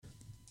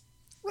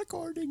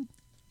recording.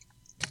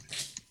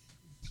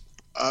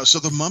 So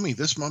the Mummy.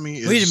 This Mummy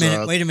is.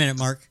 Wait a minute,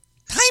 Mark.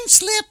 Time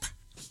slip.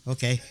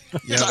 Okay.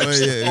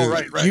 Yeah,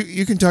 right.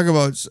 You can talk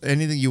about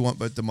anything you want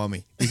but the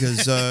Mummy,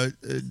 because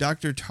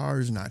Dr.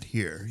 Tar's not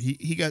here.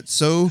 He got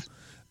so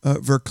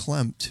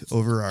verklempt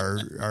over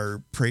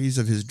our praise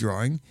of his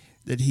drawing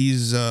that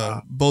he's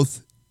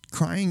both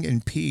crying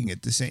and peeing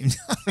at the same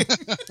time.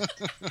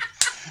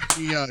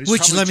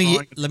 Which let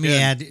me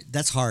add,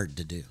 that's hard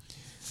to do.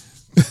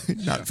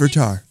 Not for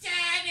Tar.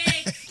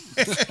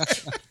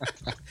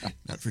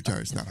 Not for Tar.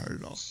 It's not hard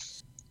at all.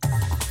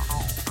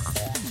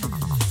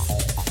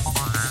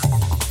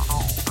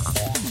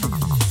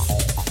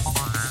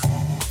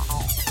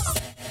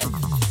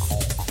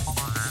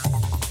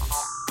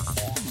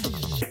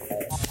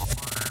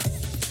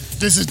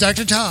 This is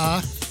Dr.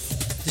 Tar.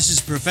 This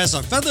is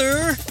Professor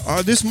Feather.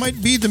 This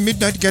might be the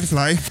Midnight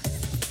Gadfly.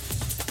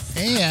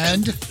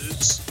 And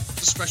It's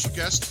the special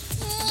guest,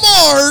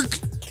 Mark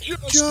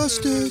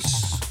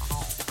Justice.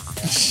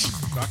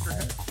 Dr.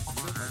 Head.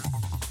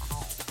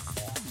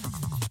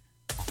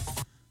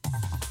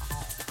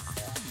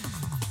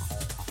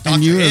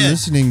 And you are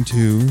listening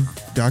to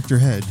Dr.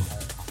 Head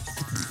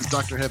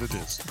Dr. Head it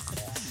is.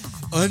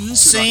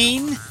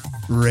 Unsane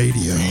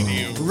Radio.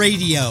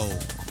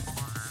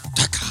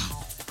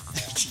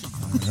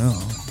 I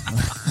know.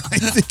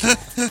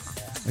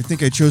 I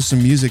think I chose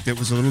some music that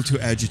was a little too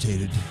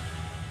agitated.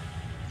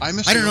 I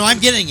don't know. I'm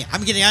getting it. I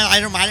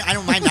don't mind.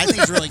 I think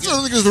it's really good.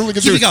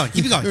 Keep it going.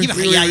 Yeah. give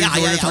me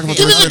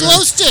the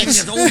glow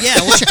sticks. Oh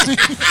yeah.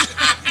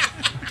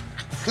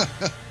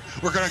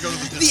 We're gonna go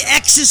to The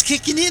X is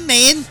kicking in,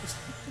 man.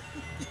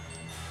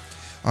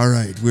 All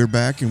right, we're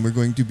back, and we're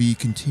going to be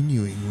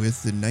continuing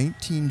with the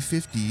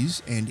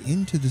 1950s and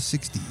into the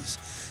 60s.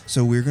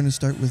 So we're going to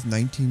start with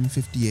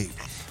 1958.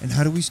 And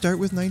how do we start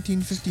with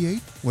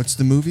 1958? What's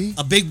the movie?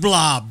 A Big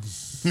Blob.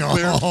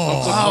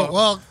 Oh,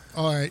 well,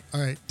 all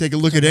right. Take a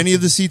look at any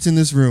of the seats in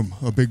this room.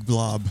 A big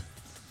blob.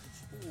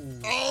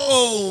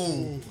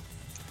 Oh.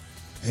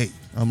 Hey,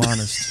 I'm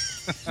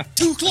honest.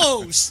 Too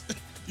close.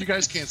 You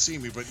guys can't see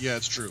me, but yeah,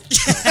 it's true.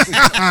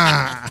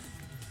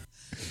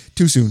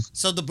 Too soon.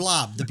 So the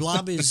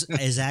Blob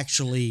is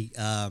actually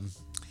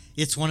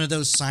it's one of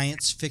those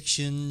science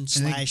fiction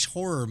 /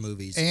 horror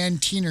movies and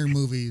teener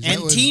movies.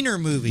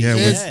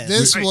 Yeah,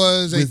 this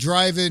was a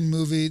drive-in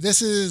movie.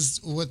 This is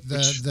what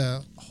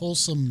the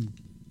wholesome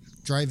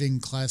driving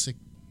classic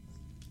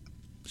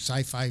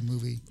sci-fi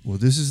movie. Well,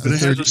 this is the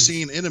third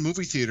scene in a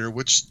movie theater,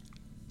 which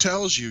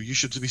tells you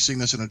should be seeing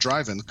this in a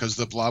drive-in because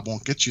the Blob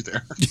won't get you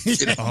there.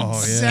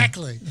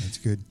 Exactly. That's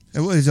good.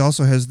 It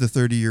also has the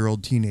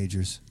 30-year-old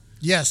teenagers.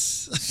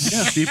 Yes.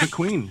 Yeah, Steve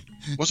McQueen.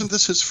 Wasn't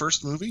this his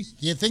first movie?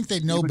 You'd think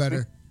they'd know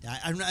better.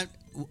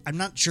 I'm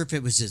not sure if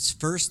it was his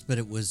first, but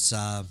it was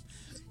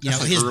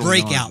his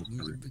breakout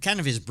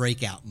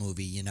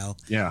movie.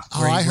 Yeah.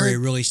 Where he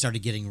really started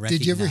getting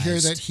recognized. Did you ever hear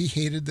that he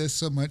hated this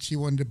so much he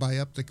wanted to buy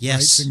up the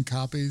rights and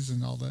copies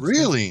and all that?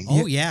 Really? Stuff?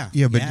 Oh yeah.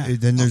 Yeah,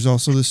 but then there's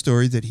also the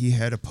story that he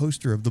had a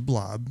poster of the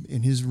Blob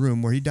in his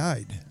room where he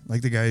died.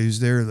 Like the guy who's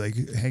there, like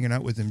hanging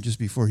out with him just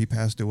before he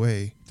passed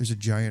away. There's a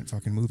giant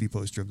fucking movie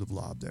poster of the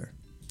Blob there.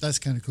 That's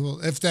kind of cool.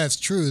 If that's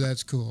true,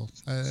 that's cool.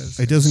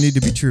 It doesn't need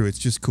to be true. It's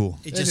just cool.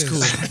 It's just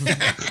cool.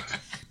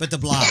 But the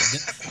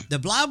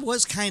Blob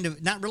was kind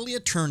of not really a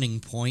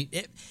turning point.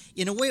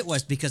 In a way, it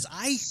was because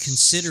I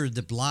considered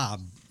the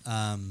Blob.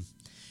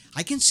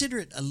 I consider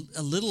it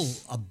a little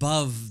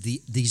above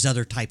these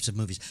other types of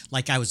movies.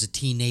 Like I was a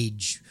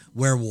teenage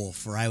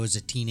werewolf, or I was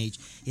a teenage.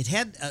 It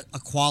had a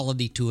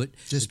quality to it.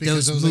 Just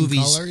because those it was movies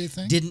in color, you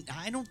think? Didn't.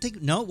 I don't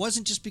think. No, it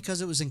wasn't just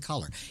because it was in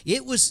color.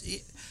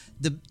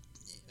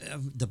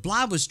 The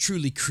Blob was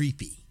truly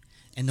creepy,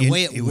 and the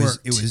way it worked.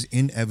 It was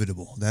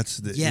inevitable.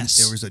 Yes.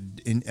 There was an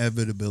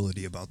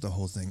inevitability about the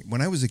whole thing.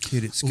 When I was a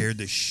kid, it scared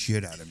the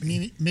shit out of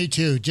me. Me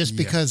too. Just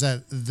because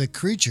the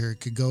creature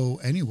could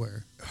go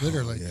anywhere,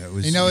 literally. Yeah, it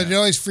was, it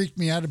always freaked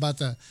me out about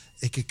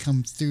it could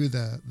come through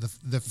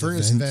the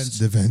furnace vents.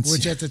 The vents,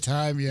 which at the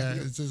time,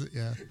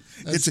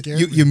 that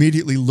scared me. You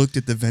immediately looked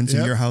at the vents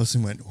in your house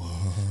and went,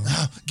 whoa.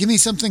 Oh, give me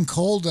something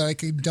cold that I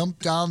could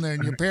dump down there,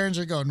 and your parents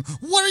are going,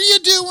 "What are you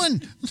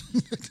doing?"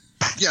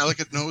 Yeah, like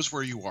it knows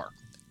where you are.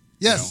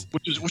 Yes,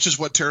 which is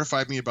what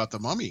terrified me about the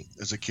Mummy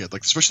as a kid,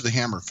 like especially the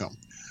Hammer film.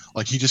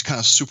 Like he just kind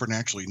of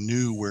supernaturally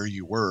knew where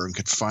you were and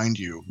could find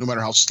you, no matter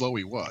how slow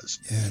he was.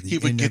 Yeah, he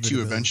would get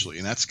you eventually,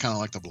 and that's kind of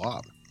like the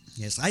Blob.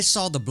 Yes, I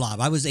saw the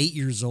Blob. I was 8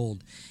 years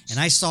old, and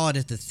I saw it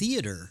at the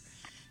theater,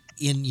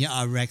 in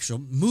an actual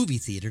movie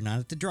theater, not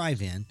at the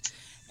drive-in.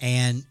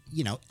 And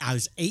I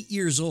was 8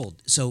 years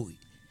old, so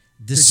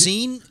that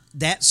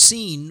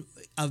scene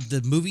of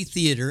the movie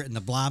theater and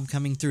the Blob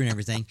coming through and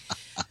everything.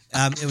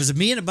 It was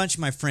me and a bunch of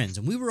my friends,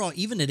 and we were all,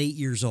 even at 8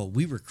 years old,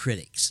 we were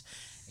critics.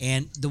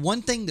 And the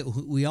one thing that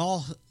we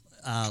all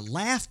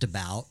laughed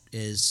about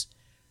is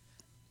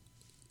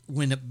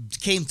when it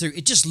came through,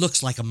 it just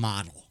looks like a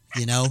model.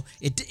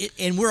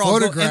 And we're all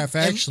photograph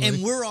actually,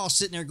 and we're all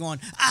sitting there going,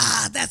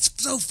 that's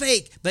so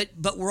fake. But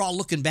we're all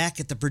looking back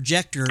at the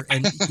projector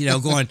and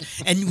going,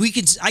 and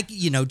I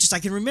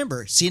can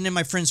remember seeing in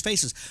my friends'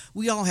 faces,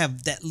 we all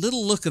have that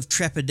little look of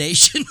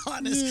trepidation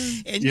on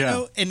us, and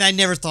and I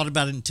never thought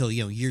about it until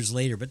years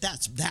later. But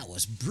that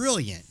was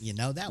brilliant.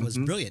 That was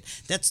brilliant.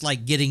 That's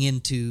like getting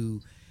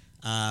into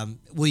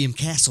William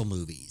Castle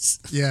movies.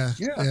 Yeah.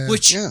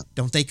 Which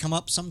don't they come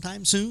up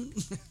sometime soon?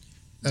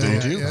 They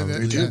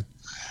do.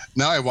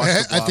 Now I watch.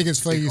 I think it's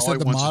funny you said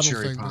the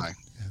model thing. Pie.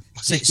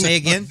 Say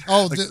again.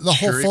 Oh, the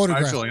whole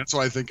photograph. That's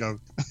what I think of.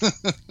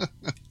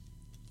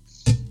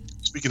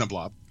 Speaking of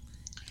Blob.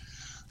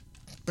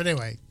 But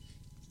anyway,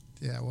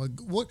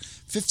 what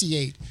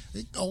 58?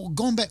 Oh,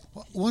 going back,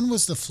 when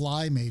was The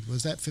Fly made?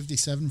 Was that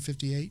 57,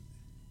 58?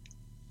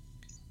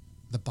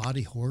 The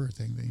body horror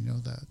thing,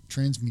 the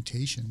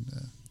transmutation.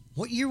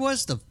 What year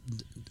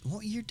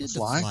did The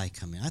Fly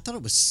come in? I thought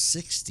it was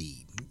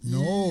 60.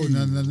 No,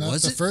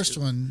 not the first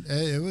one.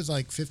 It was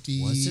like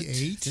 58. Was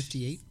it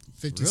 58?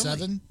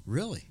 57?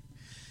 Really?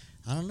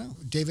 I don't know.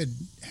 David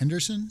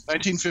Henderson?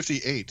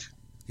 1958.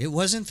 It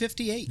was in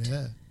 58.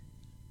 Yeah.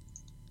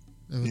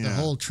 The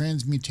whole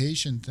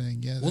transmutation thing.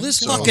 Yeah. Well, this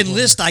fucking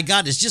list I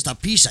got is just a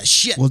piece of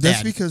shit. Well,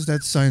 that's because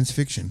that's science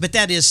fiction. But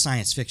that is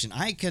science fiction.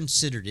 I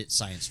considered it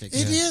science fiction.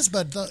 It is,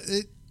 but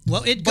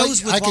it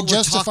goes with I what could we're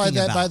justify talking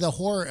that about. by the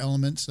horror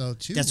elements, though,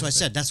 too. That's what I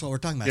said. That's what we're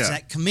talking about. Yeah. It's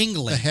that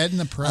commingling the head and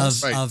the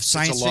press of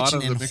science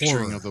fiction and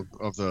horror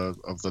of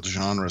the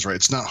genres, right?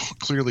 It's not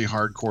clearly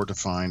hardcore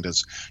defined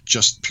as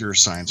just pure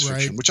science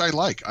fiction, which I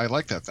like. I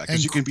like that fact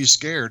because you can be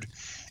scared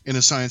in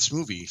a science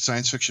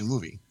fiction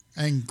movie.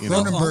 And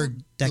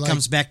Cronenberg, that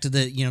comes back to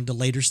the the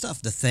later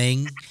stuff, The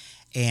Thing,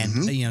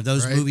 and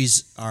those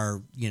movies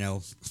are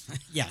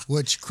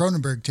which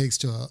Cronenberg takes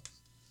to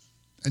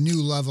a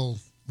new level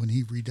when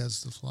he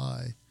redoes The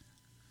Fly.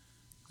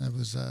 That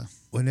was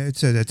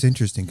that's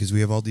interesting because we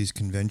have all these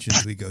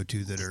conventions we go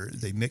to that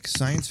they mix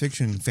science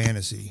fiction and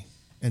fantasy,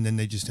 and then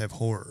they just have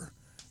horror.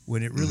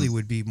 When it really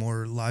would be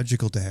more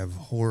logical to have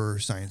horror,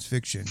 science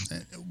fiction.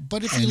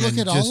 But if you look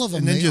at all of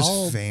them,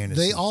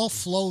 they all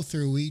flow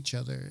through each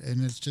other,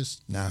 and it's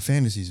just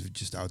fantasies are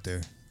just out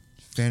there.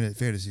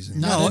 Fantasies.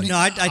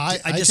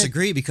 I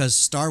disagree because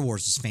Star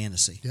Wars is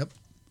fantasy. Yep,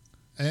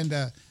 and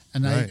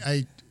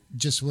I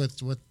just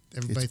with what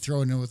everybody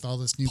throwing in with all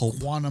this new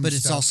quantum, but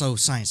it's stuff. Also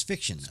science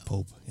fiction. Though.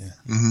 Pope, yeah.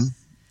 Mm-hmm.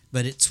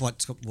 But it's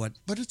what.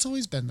 But it's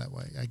always been that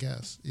way, I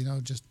guess.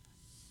 Just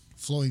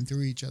flowing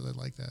through each other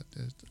like that.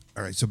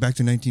 All right, so back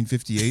to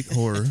 1958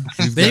 horror.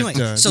 But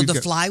anyway, so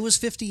The Fly was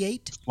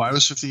 58? Fly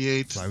was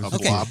 58. Okay,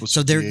 Blob was so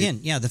 58. there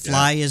again, The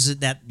Fly is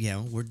that,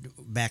 we're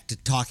back to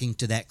talking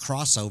to that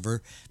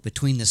crossover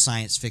between the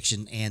science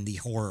fiction and the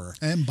horror.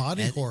 And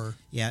body horror.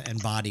 Yeah,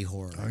 and body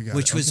horror,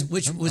 which was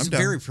I'm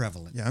very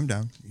prevalent. Yeah, I'm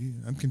down.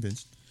 I'm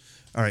convinced.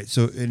 All right,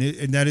 so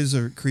and that is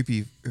a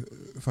creepy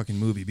fucking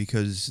movie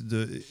because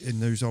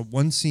there's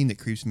one scene that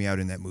creeps me out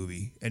in that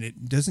movie, and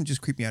it doesn't just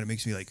creep me out; it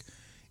makes me like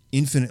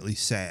infinitely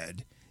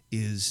sad.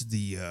 Is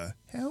the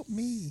help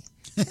me?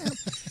 Help.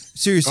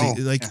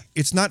 Seriously,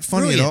 it's not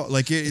funny at all.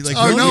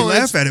 You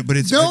laugh at it, but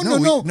it's no.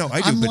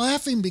 I do. I'm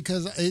laughing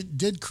because it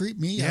did creep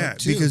me out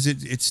too. Because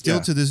it's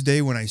still to this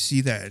day when I see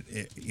that,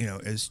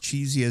 as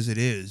cheesy as it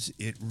is,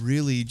 it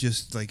really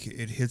just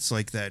it hits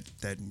like that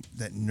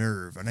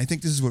nerve, and I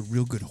think this is what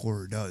real good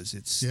horror does.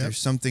 There's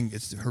something.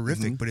 It's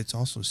horrific, but it's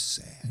also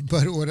sad.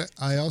 But what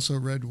I also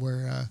read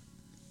where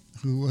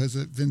who was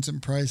it?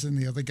 Vincent Price and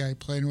the other guy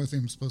playing with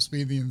him, supposed to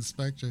be the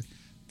inspector.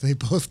 They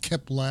both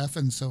kept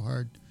laughing so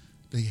hard,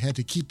 they had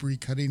to keep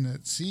recutting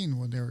that scene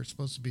when he was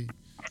supposed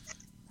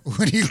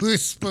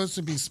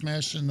to be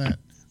smashing that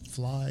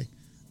fly.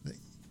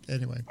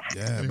 Anyway.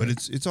 Yeah, but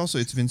it's also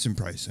Vincent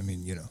Price. I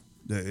mean,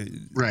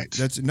 right.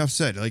 That's enough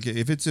said. Like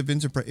if it's a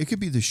Vincent Price, it could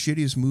be the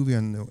shittiest movie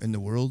in the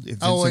world.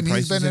 If and Vincent Price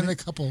he's been is in a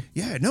couple.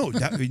 Yeah, no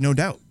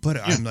doubt.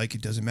 But I'm like,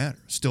 it doesn't matter.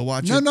 Still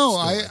watch it. No,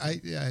 I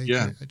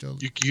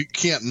totally. You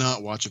can't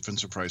not watch a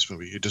Vincent Price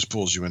movie. It just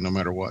pulls you in no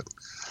matter what.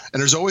 And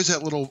there's always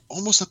that little,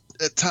 almost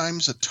at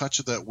times, a touch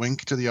of that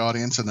wink to the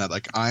audience, and that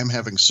I'm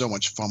having so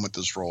much fun with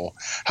this role.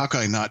 How could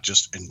I not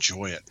just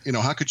enjoy it?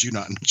 How could you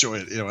not enjoy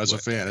it? As a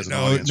fan, as an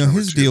audience. No,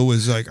 his deal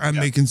was I'm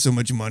making so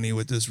much money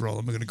with this role.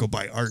 I'm going to go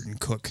buy art and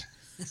cook.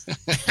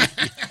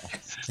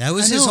 That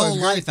was his whole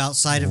life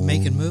outside of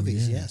making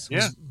movies. Yes.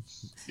 Yeah.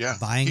 Yeah,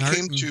 buying he art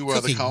came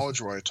to the college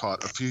where I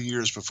taught a few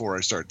years before I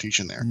started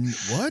teaching there.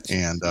 What?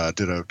 And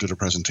did a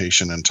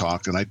presentation and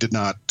talked. And I did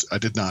not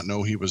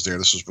know he was there.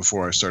 This was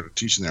before I started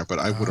teaching there. But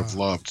I would have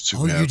loved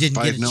to have. If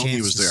I had known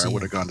he was there, I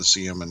would have gone to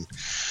see him. And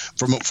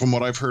from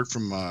what I've heard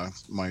from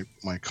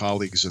my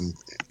colleagues and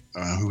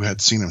who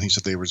had seen him, he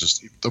said they were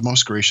just the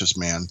most gracious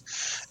man,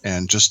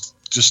 and just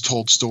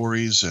told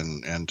stories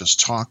and just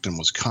talked and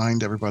was kind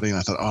to everybody. And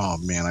I thought, oh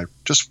man, I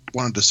just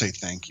wanted to say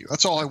thank you.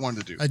 That's all I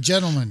wanted to do. A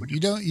gentleman. You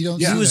don't see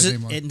that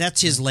anymore. And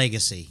that's his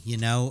legacy. He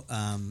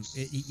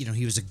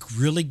was a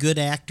really good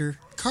actor.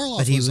 Karloff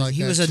but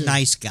he was a too.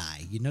 nice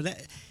guy. You know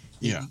that.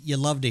 Yeah. You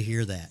love to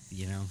hear that.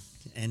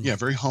 And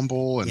very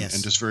humble and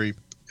just very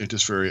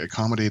just very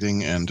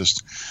accommodating and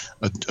just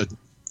a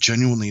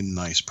genuinely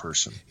nice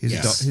person.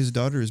 His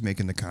daughter is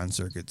making the con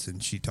circuits,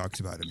 and she talks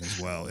about him as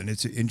well. And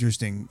it's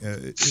interesting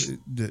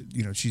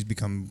that she's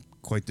become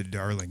quite the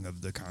darling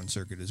of the con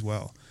circuit as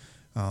well,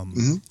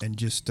 and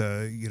just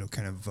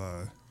kind of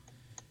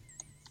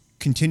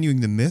continuing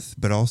the myth,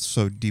 but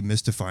also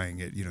demystifying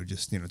it.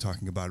 Just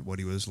talking about what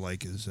he was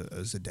like as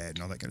a dad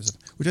and all that kind of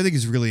stuff, which I think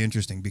is really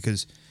interesting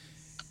because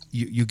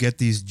you get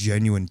these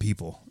genuine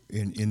people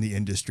in the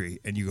industry,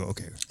 and you go,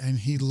 okay. And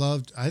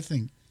I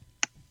think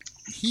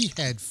he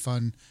had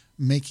fun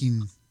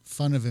making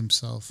fun of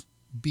himself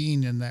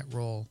being in that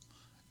role.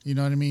 You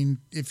know what I mean?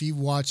 If you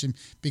watch him,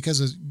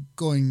 because of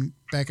going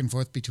back and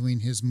forth between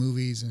his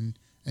movies and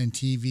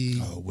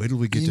TV. Oh, wait till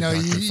we get to Dr.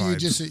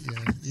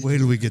 Phibes. Wait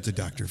till we get to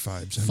Dr.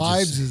 Phibes.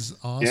 Phibes is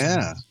awesome.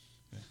 Yeah.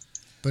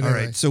 But all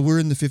right, so we're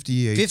in the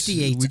 58.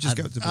 58. We just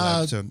got the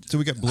Blob. So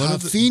we got Blood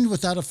of the Fiend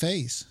Without a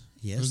Face.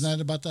 Yes. Wasn't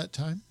that about that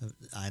time?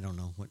 I don't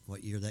know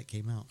what year that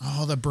came out.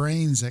 Oh, the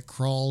brains that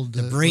crawled.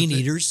 The Brain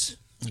Eaters.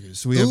 Okay,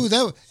 so we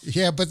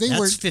have, but they were.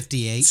 That's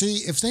 58. See,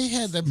 if they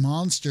had the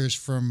monsters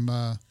from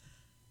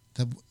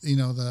the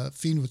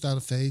Fiend Without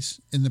a Face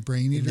in the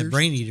Brain Eaters. The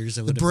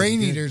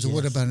Brain Eaters.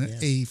 Would have been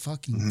a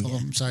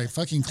fucking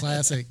fucking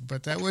classic.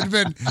 But that would have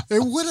been. It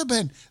would have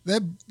been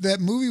that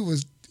movie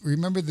was.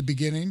 Remember the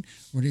beginning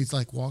when he's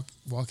like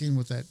walking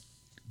with that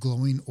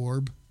glowing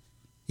orb.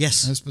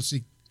 Yes. I was supposed to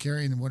be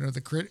carrying one of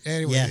the crit.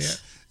 Anyway,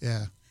 yes.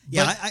 yeah.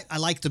 Yeah, I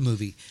like the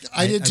movie.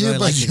 I did too,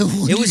 but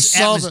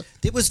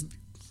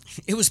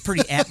it was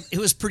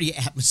pretty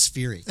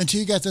atmospheric until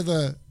you got to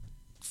the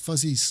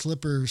fuzzy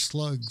slipper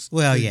slugs.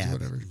 Well,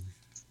 whatever.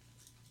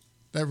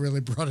 That really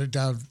brought it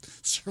down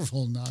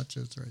several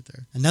notches right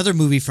there. Another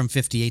movie from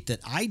 58 that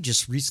I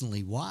just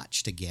recently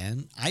watched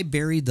again. I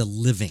Buried the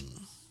Living.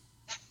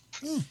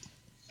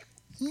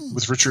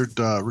 With Richard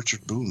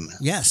Boone.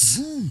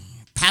 Yes.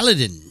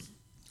 Paladin.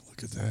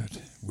 Look at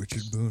that.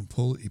 Richard Boone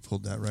pulled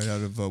that right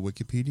out of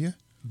Wikipedia.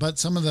 But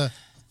some of the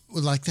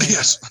like that.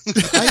 Yes.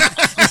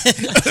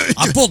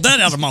 I pulled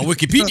that out of my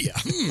Wikipedia.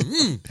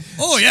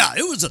 Oh yeah,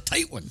 it was a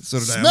tight one. So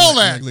did I. Smell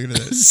that. Look at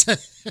that.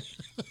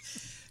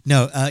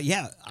 No,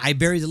 I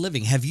Bury the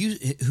Living. Have you?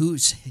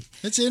 It's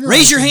interesting.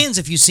 Raise your hands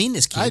if you've seen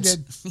this, kids. I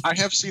did. I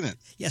have seen it.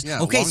 Yes.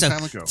 Yeah, okay, a long so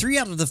time ago. 3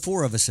 out of the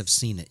 4 of us have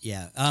seen it.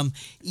 Yeah.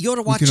 You ought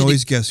to watch You it. can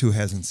always guess who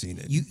hasn't seen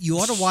it. You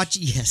ought to watch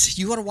it. Yes,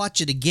 you ought to watch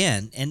it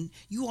again, and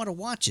you ought to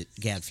watch it,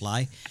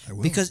 Gadfly, I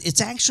will. because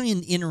it's actually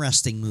an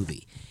interesting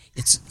movie.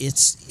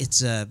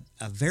 It's a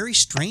very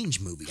strange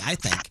movie, I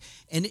think,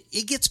 and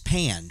it gets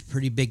panned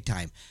pretty big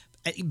time.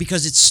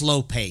 Because it's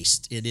slow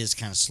paced, it is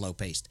kind of slow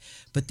paced.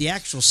 But the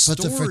actual story,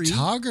 but the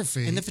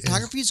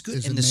photography is good,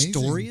 and amazing. the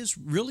story is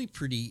really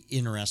pretty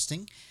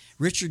interesting.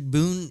 Richard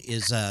Boone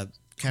is a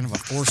kind of a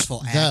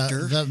forceful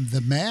actor.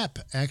 The map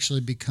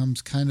actually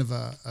becomes kind of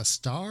a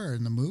star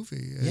in the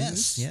movie.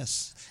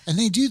 Yes. And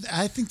they do.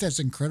 I think that's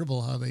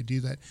incredible how they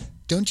do that.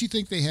 Don't you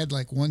think they had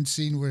like one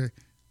scene where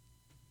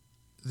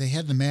they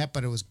had the map,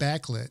 but it was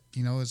backlit?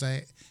 You know,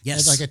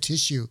 had like a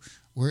tissue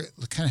where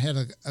it kind of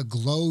had a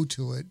glow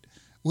to it.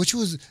 Which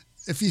was,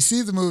 if you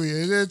see the movie,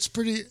 it's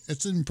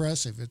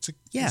impressive. It's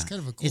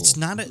kind of a cool. It's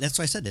not. That's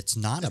why I said it's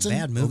not a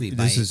bad movie.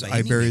 This is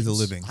I Bury the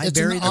Living.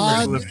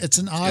 It's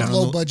an odd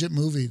low budget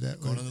movie that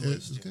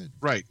is good.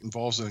 Right,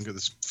 involves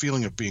this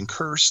feeling of being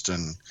cursed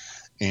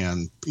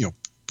and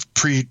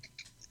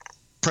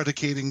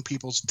predicating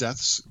people's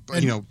deaths.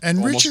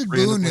 And Richard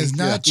Boone is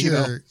not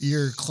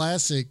your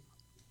classic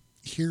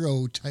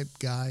hero type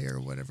guy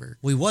or whatever.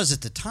 Well, he was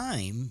at the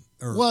time.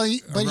 I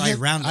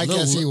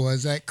guess he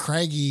was that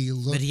craggy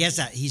look. But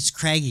he's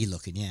craggy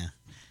looking, yeah.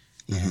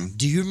 Mm-hmm.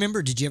 Do you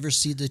remember? Did you ever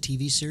see the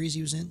TV series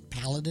he was in,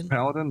 Paladin?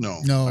 Paladin,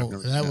 no.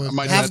 That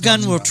was Have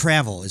Gun Will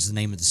Travel is the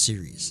name of the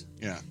series.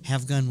 Yeah,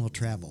 Have Gun Will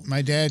Travel.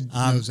 My dad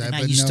knows that,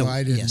 but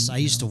I didn't. Yes, I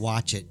used to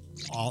watch it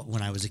all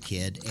when I was a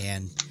kid,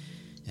 and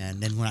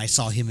then when I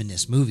saw him in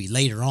this movie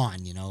later on,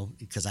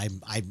 because I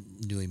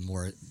knew him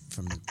more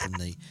from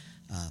the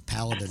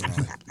Paladin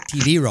role,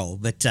 TV role,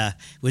 but it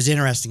was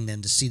interesting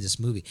then to see this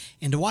movie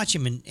and to watch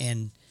him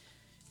and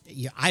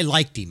I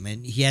liked him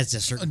and he has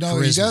a certain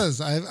charisma. He does.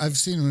 I've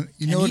seen him.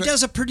 He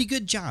does a pretty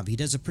good job. He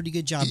does a pretty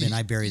good job in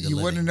I Bury the Living.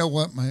 You want to know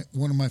what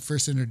one of my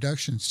first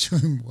introductions to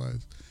him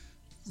was?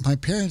 My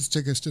parents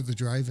took us to the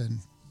drive-in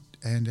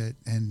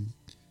and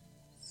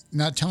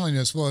not telling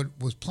us what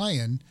was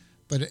playing,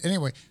 but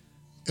anyway,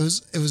 it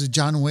was a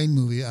John Wayne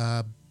movie,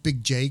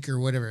 Big Jake or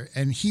whatever,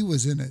 and he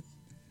was in it.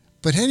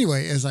 But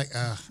anyway, it's like,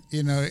 I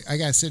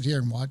got to sit here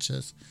and watch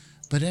this.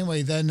 But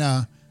anyway,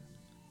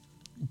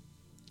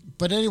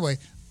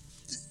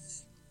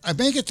 I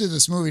make it through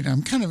this movie, and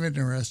I'm kind of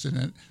interested in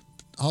it.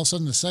 All of a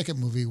sudden, the second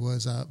movie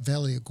was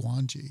Valley of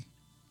Guanji.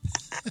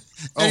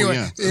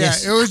 Anyway,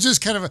 Yes. It was just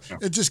kind of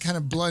it just kind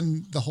of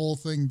blend the whole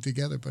thing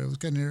together, but it was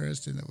kind of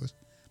interesting.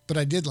 But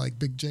I did like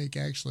Big Jake,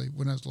 actually,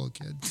 when I was a little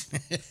kid.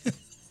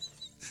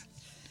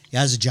 Yeah,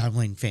 I was a John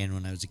Wayne fan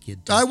when I was a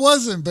kid, too. I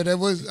wasn't, but I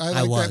liked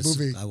that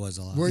movie. I was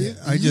a lot. Were you?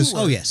 I just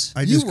Oh, yes.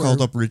 I just called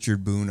up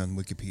Richard Boone on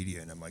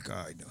Wikipedia, and I'm like, oh,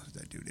 I know who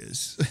that dude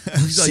is.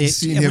 He's See it-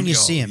 seeing yeah, him when you go,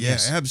 see him, yeah,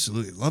 yes.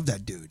 absolutely, love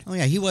that dude. Oh,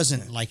 yeah, he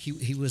wasn't like,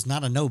 he was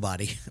not a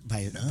nobody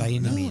by any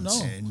means.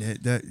 no. And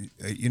that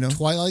you know,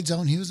 Twilight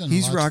Zone. He was in.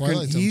 he's a lot of rocking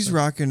Twilight Zone stuff.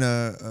 rocking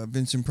a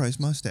Vincent Price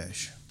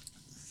mustache,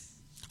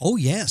 Oh,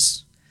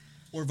 yes.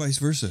 or vice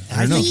versa. I I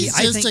don't know. think He's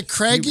I just think a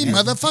craggy he-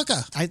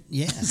 motherfucker.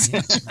 Yeah.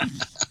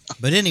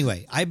 But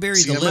anyway, I Bury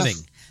the CMF. Living,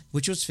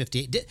 which was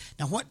 58.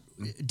 Now,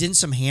 didn't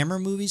some Hammer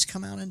movies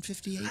come out in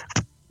 58?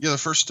 Yeah, the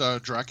first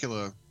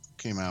Dracula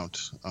came out.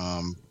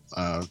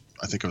 I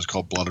think it was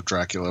called Blood of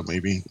Dracula,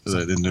 maybe.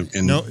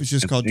 No, it's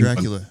just called England.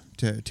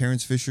 Dracula.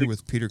 Terrence Fisher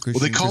with Peter Cushing.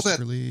 Well, they call that.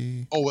 Christopher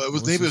Lee. Oh,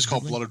 maybe it was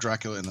called Christopher Lee? Blood of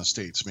Dracula in the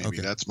States. Maybe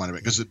Okay. that's might have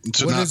been because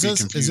to What not is be this?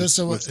 Is confused this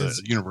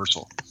with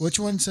Universal. Which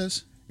one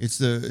says? It's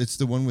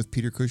the one with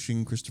Peter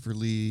Cushing, Christopher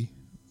Lee.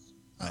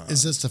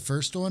 Is this the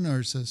first one, or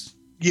is this?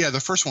 Yeah,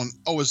 the first one.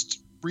 Oh, it's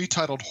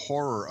retitled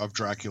Horror of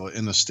Dracula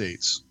in the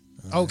States.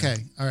 Okay,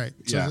 all right.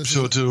 Yeah, this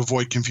so is- to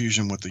avoid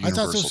confusion with the I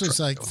Universal. thought this was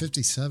like Dracula.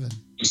 57,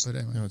 but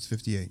anyway. No, it's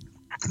 58.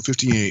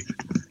 58,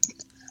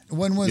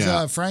 When was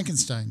Yeah.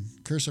 Frankenstein?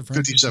 Curse of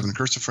Frankenstein. 57.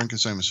 Curse of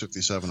Frankenstein was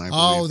 57, I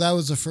Oh, believe. that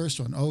was the first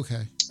one.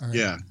 Okay, all right.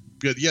 Yeah,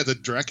 the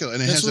Dracula,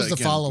 and it This has was that, the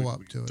again,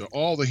 follow-up to it.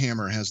 All the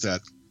Hammer has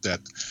that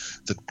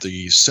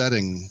the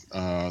setting,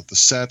 the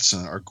sets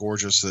are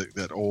gorgeous.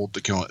 That old,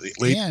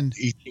 late And-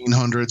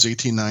 1800s,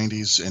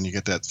 1890s, and you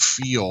get that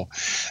feel.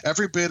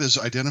 Every bit is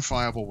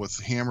identifiable with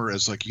Hammer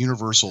as like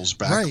Universal's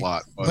backlot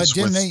Right. was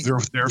But didn't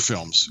with their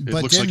films. It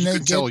but looks like didn't you they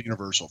can tell get-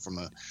 Universal from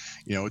the,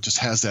 it just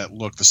has that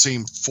look. The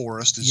same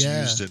forest is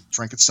Yeah. used in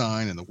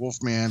Frankenstein and the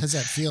Wolfman. Has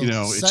that feel?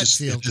 It set just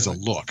feel it is to a it.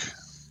 look.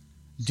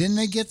 Didn't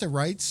they get the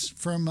rights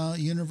from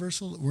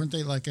Universal? Weren't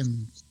they like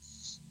in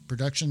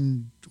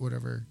production,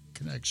 whatever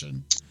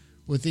connection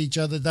with each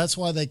other? That's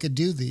why they could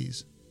do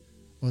these,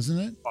 wasn't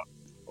it?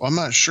 I'm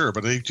not sure,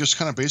 but they just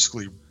kind of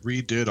basically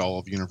redid all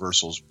of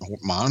Universal's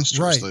monsters.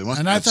 Right. They must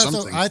And have I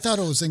something. thought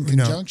it was in No,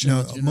 conjunction. no,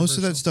 with most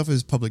of that Universal. stuff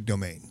is public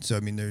domain. So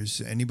I mean,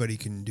 there's anybody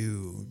can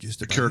do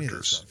just about any of that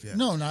characters. stuff. Yeah.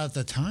 No, not at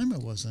the time.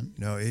 It wasn't.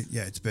 No,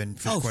 it's been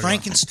for Oh, quite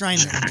Frankenstein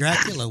and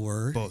Dracula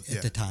were both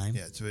at the time.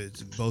 Yeah,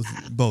 it's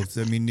both.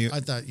 I mean, I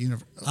thought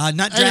Universal.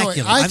 Not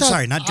Dracula. I'm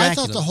sorry, not Dracula. I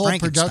thought the whole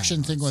Frankenstein production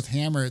was. thing with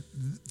Hammer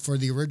for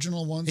the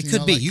original ones. It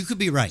could be. You could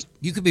be right.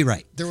 You could be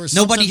right. There was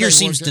Nobody something here they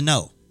seems worked to at-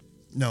 know.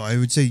 no, I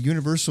would say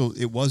Universal.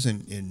 It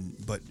wasn't in,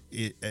 but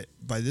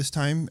by this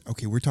time,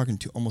 okay, we're talking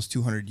almost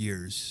 200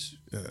 years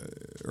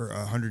or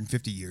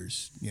 150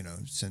 years,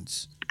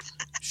 since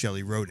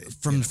Shelley wrote it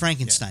From the Yeah,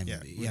 Frankenstein yeah,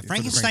 movie. yeah, Yeah, for the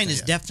Frankenstein is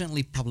yeah.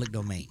 definitely public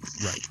domain.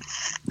 Right.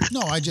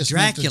 No, I just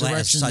meant the Dracula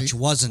as direction such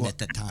wasn't at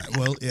the time.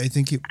 Well, I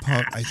think it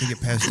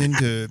passed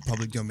into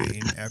public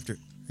domain after.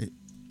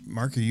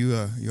 Mark, are you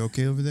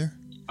okay over there?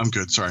 I'm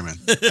good. Sorry, man.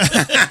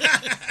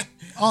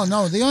 Oh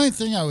no, the only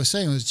thing I was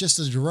saying was just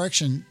the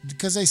direction,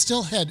 because they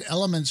still had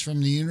elements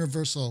from the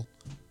Universal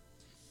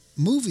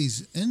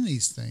movies in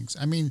these things.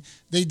 I mean,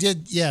 they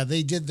did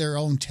their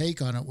own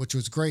take on it, which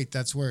was great.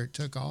 That's where it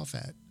took off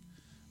at.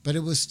 But it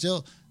was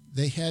still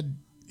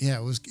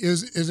it was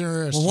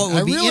interesting. Well, what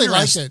would I be really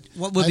liked interesting? it.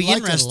 What would I be liked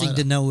it a interesting lot.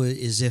 to know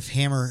is if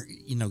Hammer,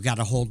 got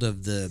a hold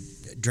of the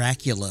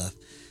Dracula,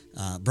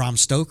 Bram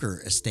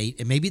Stoker estate,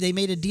 and maybe they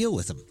made a deal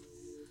with him.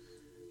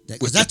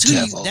 With That's the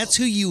who devil. that's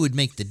who you would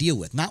make the deal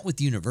with, not with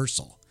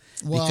Universal.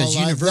 Well, because that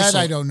Universal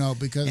I don't know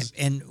because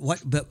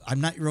but I'm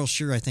not real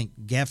sure. I think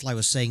Gadfly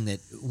was saying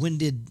that when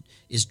did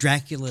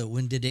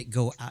it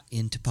go out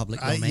into public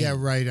domain? yeah,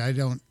 right. I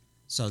don't.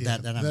 So Yeah,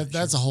 that I'm not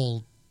that's sure. a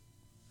whole.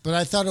 But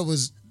I thought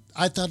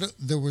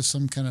there was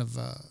some kind of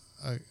a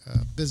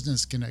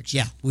business connection.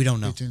 Yeah, we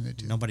don't know. between the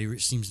two. Nobody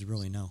seems to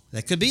really know.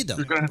 That could be though.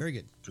 Very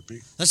good. Could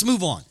be. Let's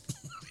move on.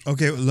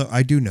 Okay, look,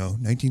 I do know.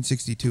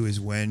 1962 is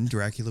when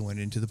Dracula went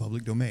into the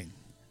public domain.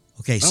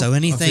 Okay, so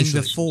anything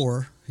officially.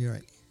 before, you're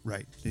right.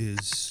 Right.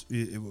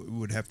 It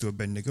would have to have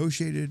been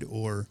negotiated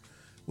or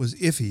was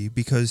iffy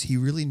because he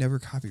really never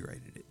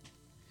copyrighted it.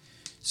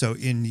 So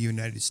in the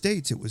United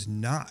States, it was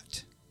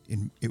not.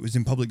 It was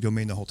in public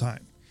domain the whole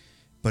time.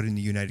 But in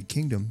the United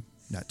Kingdom,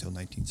 not till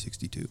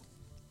 1962.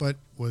 But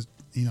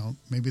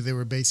maybe they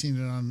were basing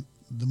it on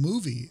the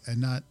movie and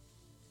not.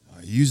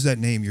 Use that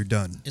name, you're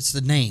done. It's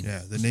the name.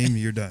 Yeah, the name,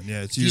 you're done.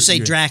 Yeah, it's You say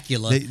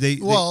Dracula.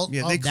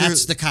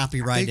 That's the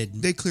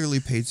copyrighted. They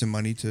clearly paid some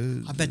money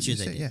to. I bet you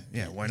they say, did.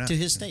 Yeah, why not? To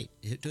his estate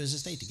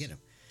to get him.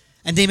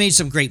 And they made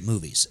some great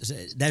movies.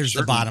 There's the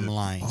Certainly bottom did.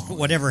 line.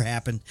 Whatever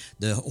happened,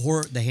 the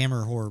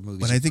Hammer horror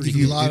movies. But I think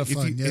a lot of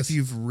fun, yes. if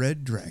you've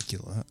read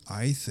Dracula,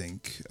 I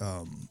think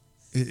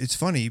it's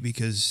funny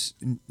because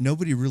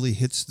nobody really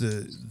hits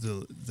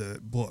the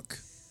book,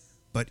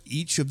 but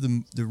each of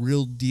the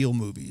real deal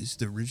movies,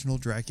 the original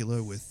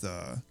Dracula with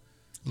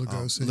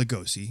Lugosi.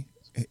 Lugosi,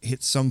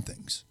 hits some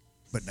things,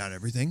 but not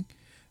everything.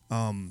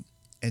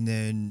 And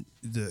then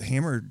the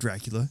Hammer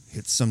Dracula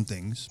hits some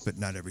things, but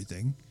not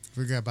everything.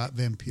 Forgot about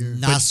Vampire.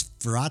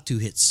 Nosferatu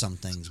hits some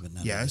things, but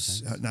not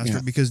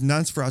everything. Because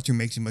Nosferatu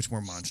makes him much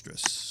more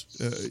monstrous.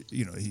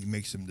 He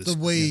makes him this. The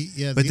way,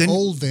 but the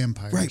old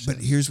vampires. Right, but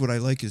here's what I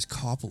like is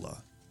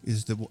Coppola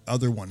is the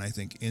other one, I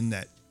think, in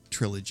that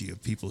trilogy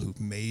of people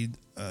who've made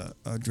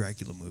a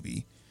Dracula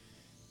movie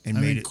and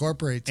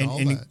incorporates all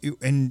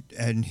that.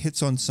 And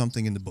hits on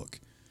something in the book.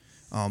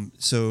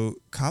 So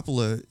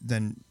Coppola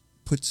then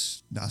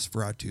puts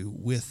Nosferatu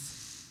with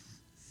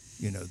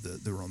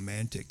the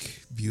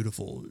romantic,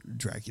 beautiful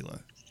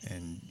Dracula,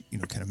 and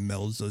kind of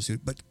melds those two,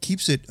 but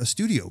keeps it a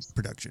studio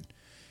production.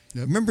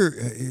 Yep. Remember,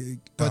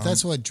 but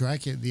that's what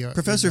Dracula.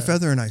 Professor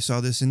Feather and I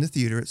saw this in the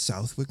theater at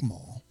Southwick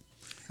Mall,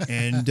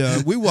 and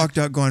we walked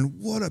out going,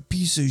 "What a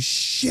piece of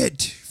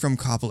shit!" from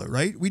Coppola,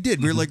 right? We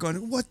did. We were like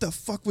going, "What the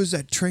fuck was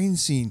that train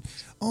scene?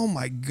 Oh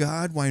my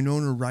God,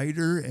 Winona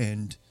Ryder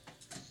and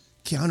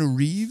Keanu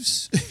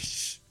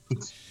Reeves."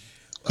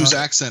 Whose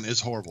accent is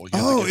horrible.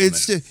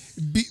 It's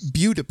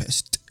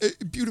Budapest.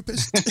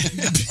 Budapest.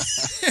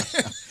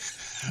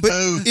 But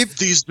if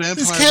these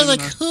vampires, it's kind of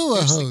like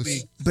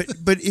Hua-Hos.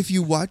 But if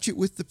you watch it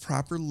with the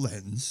proper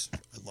lens,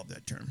 I love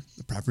that term,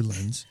 the proper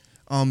lens.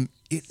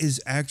 It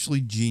is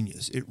actually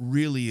genius. It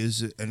really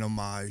is an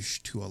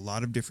homage to a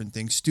lot of different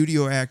things.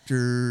 Studio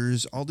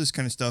actors, all this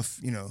kind of stuff.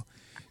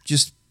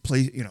 Just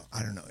play.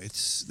 I don't know.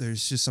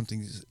 There's just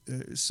something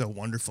so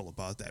wonderful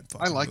about that.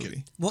 I like movie.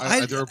 it.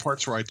 Well, there are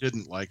parts where I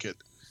didn't like it,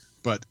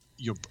 but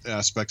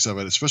aspects of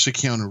it, especially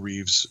Keanu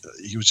Reeves,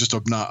 he was just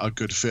not a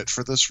good fit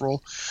for this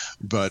role.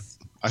 But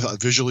I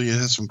thought visually it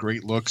has some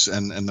great looks,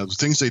 and the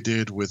things they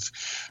did with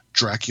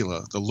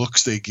Dracula, the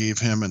looks they gave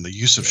him, and the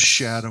use of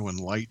shadow and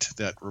light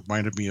that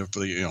reminded me of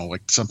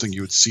like something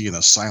you would see in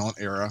a silent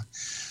era.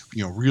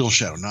 Real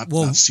shadow, not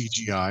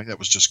CGI. That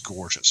was just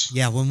gorgeous.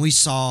 Yeah, when we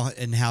saw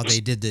and how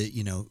they did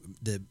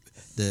the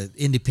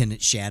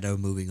independent shadow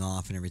moving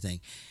off and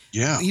everything.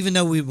 Yeah. Even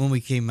though when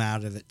we came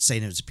out of it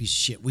saying it was a piece of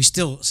shit, we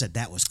still said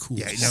that was cool.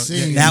 Yeah,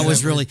 that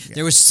was really. Yeah.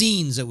 There were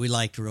scenes that we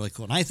liked really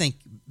cool, and I think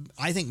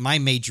my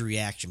major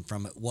reaction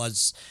from it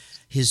was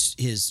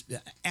his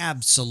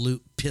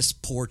absolute piss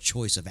poor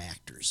choice of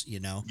actors.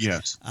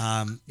 Yes.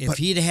 If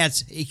he'd had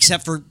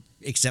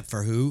except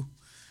for who.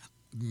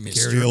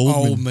 Mr.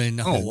 Oldman.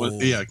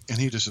 Well, yeah, and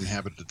he just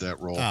inhabited that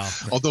role.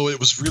 Oh. Although it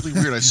was really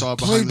weird, I saw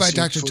behind the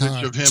scenes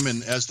footage of him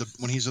and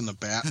when he's in the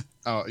bat,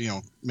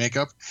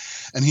 makeup,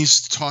 and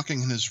he's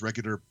talking in his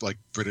regular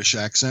British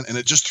accent, and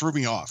it just threw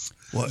me off.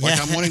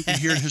 I'm wanting to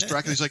hear his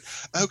Dracula. He's like,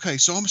 "Okay,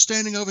 so I'm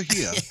standing over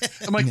here."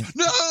 I'm like,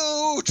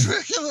 "No,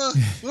 Dracula,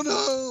 oh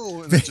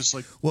no!" And it's just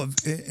like,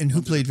 and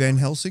who played Van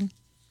Helsing?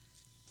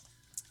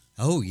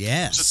 Oh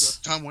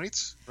yes, Tom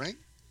Waits, right?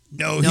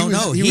 No,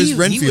 he was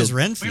Renfield. He was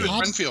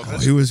Renfield. Oh,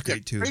 he was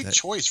great too. Great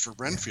choice for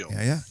Renfield.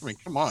 Yeah. I mean,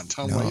 come on,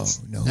 Tom Waits.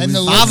 And the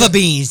lava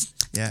beans.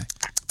 Yeah.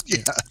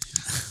 Yeah.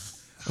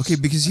 Okay,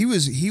 because he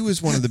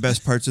was one of the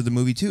best parts of the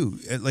movie too.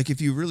 Like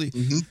if you really,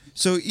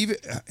 so even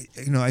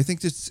I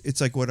think it's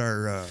like what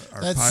our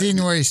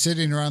scene where he's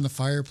sitting around the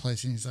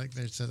fireplace and he's like,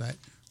 there's that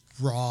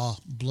raw,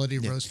 bloody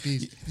roast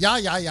beef. Yeah.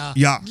 He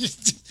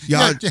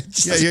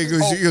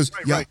goes,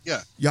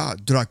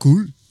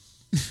 Dracula.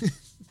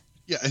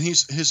 Yeah, and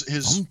his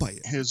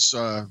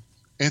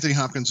Anthony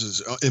Hopkins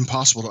is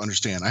impossible to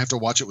understand. I have to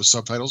watch it with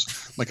subtitles.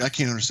 I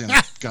can't understand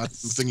the goddamn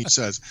thing he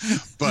says.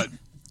 But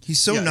he's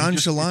so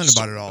nonchalant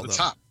about it all, though.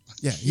 Top.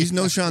 Yeah, he's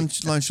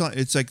nonchalant.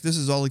 It's like this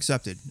is all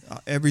accepted.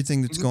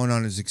 Everything that's going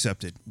on is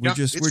accepted. We're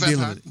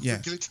dealing with it.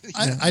 Yeah.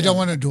 I don't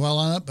want to dwell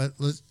on it, but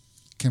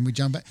can we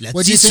jump back?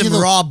 Let's eat some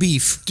raw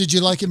beef. Did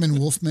you like him in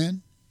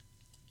Wolfman?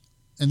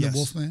 The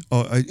Wolfman?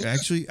 Oh, I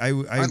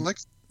like.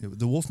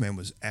 The Wolfman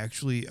was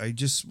actually. I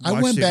just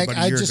went back and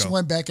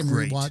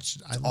rewatched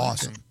it.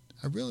 Awesome.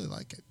 I really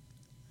like it.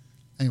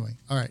 Anyway,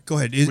 all right. Go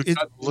ahead. We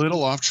got a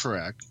little off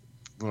track,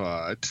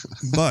 but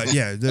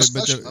yeah,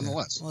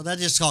 nonetheless. Well, that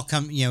just all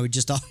come. It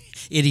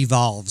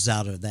evolves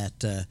out of that.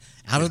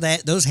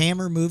 Those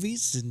Hammer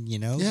movies, and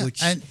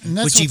which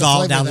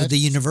evolved out of the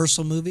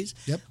Universal movies.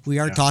 Yep. We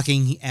are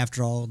talking,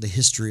 after all, the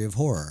history of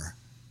horror.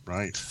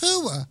 Right.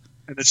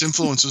 And its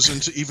influences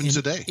into even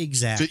today.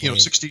 Exactly.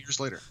 60 years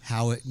later.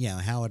 How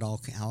it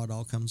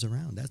all comes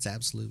around. That's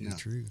absolutely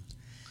true.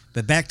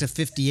 But back to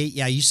 58.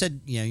 Yeah, you said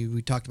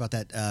we talked about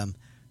that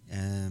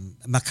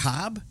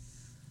Macabre.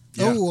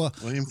 Yeah,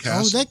 William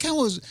Castle. That kind of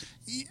was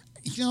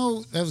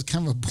that was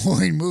kind of a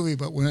boring movie.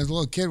 But when I was a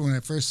little kid, when I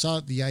first saw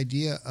it, the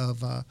idea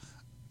of a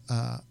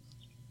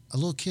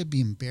little kid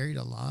being buried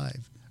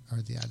alive,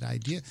 or that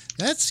idea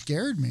that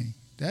scared me.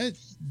 That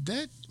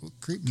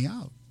creeped me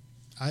out.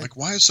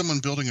 Why is someone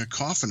building a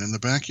coffin in the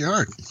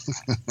backyard?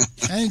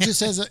 And it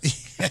just has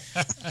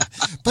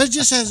but it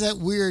just has that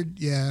weird,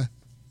 It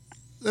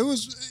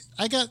was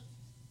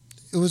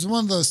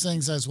one of those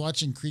things. I was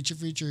watching Creature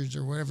Features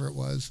or whatever it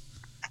was,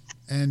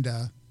 and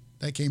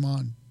that came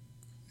on,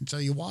 and so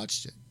you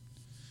watched it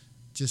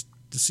just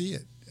to see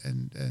it,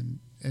 and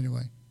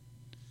anyway,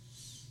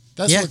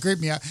 that's what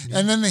creeped me out. Yeah.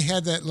 And then they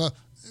had that.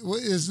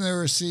 Isn't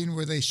there a scene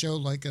where they show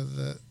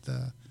the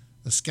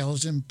the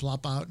skeleton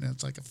plop out and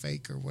it's like a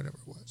fake or whatever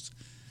it was.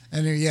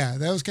 And yeah,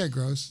 that was kind of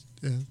gross.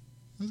 Yeah, that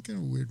was kind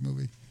of a weird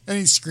movie. And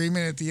he's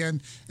screaming at the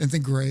end in the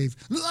grave,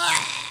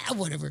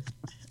 whatever.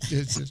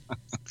 It's just,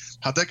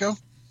 how'd that go?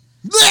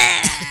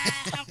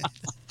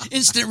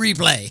 Instant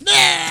replay.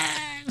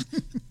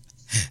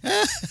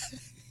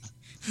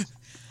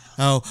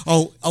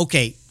 Oh,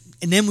 okay.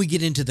 And then we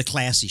get into the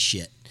classy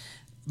shit.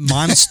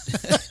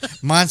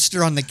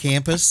 Monster on the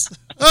Campus.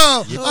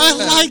 Oh, I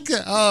like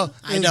that. Oh,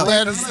 I know.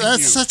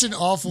 That's such an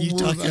awful movie.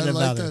 Talking I like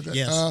about that. it.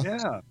 Yes.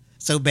 Yeah.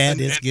 So bad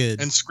it's good.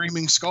 And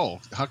Screaming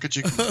Skull. How could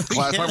you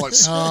classify what?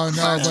 Oh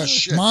no, but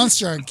shit.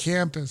 Monster on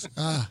Campus.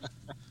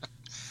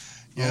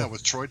 Yeah,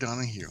 with Troy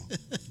Donahue.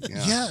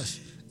 Yeah. Yes,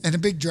 and a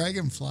big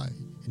dragonfly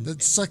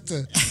that sucked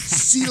the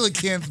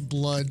coelacanth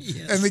blood,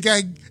 Yes. and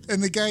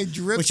the guy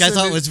drips, Which I it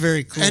thought in- was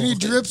very cool. and he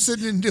drips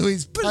it into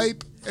his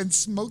pipe and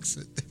smokes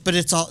it. But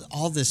it's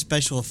all the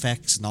special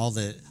effects and all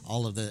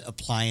of the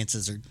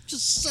appliances are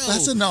just so.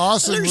 That's an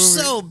awesome They're movie.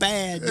 so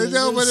bad. I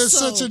know, but it's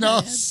so such an bad.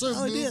 awesome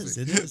Oh, it movie. is.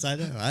 It is. I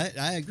know.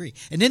 I agree.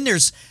 And then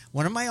there's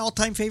one of my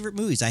all-time favorite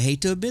movies. I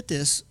hate to admit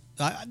this.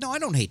 No, I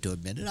don't hate to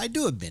admit it. I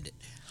do admit it.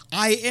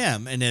 I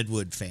am an Ed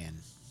Wood fan.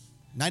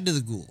 Night of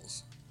the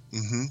Ghouls.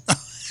 Mm-hmm.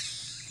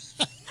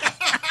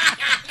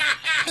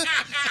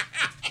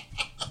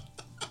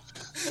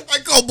 I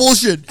call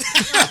bullshit.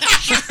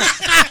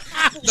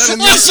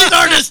 Bullshit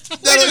artist.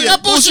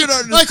 Bullshit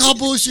artist. I call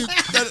bullshit.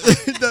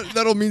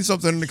 That'll mean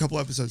something in a couple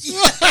episodes.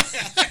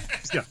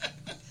 Yeah.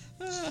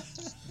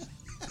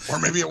 Or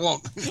maybe it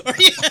won't.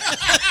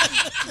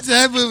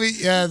 That movie,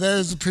 yeah, that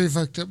is a pretty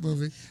fucked up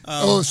movie.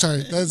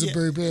 Sorry, that is a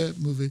very bad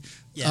movie.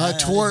 Yeah,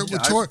 Tor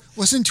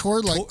wasn't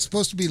Tor like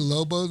supposed to be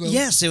Lobo though?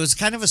 Yes, it was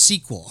kind of a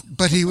sequel.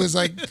 But he was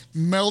like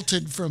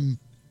melted from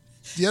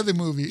the other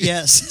movie.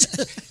 Yes.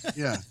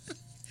 Yeah.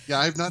 Yeah,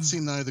 I've not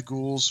seen Night of the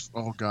Ghouls.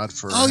 Oh God,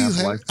 for Oh, you half a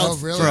have? life. Oh,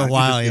 really? For a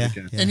while, yeah.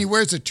 And he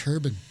wears a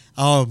turban.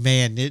 Oh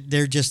man,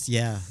 they're just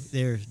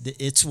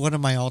it's one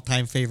of my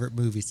all-time favorite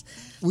movies.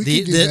 We the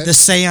could do that. the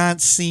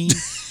séance scene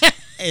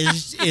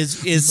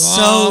is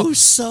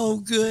so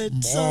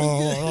good.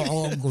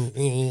 So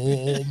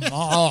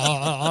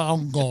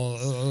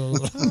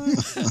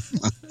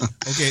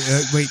Okay,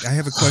 wait. I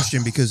have a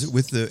question because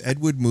with the Ed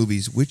Wood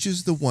movies, which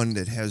is the one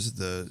that has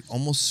the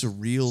almost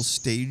surreal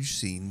stage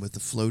scene with the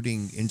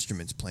floating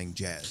instruments playing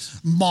jazz?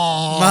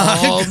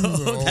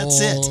 Mongo. That's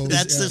it.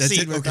 That's the That's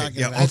scene it? we're Okay, talking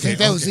yeah, about. I think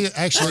that was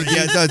actually.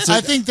 Yeah, that's I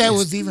it. think that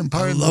was even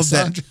part I of love the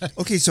that. soundtrack.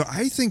 Okay, so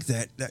I think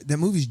that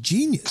movie's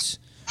genius.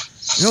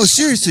 No,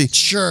 seriously.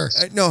 Sure.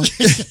 No,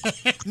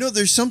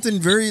 there's something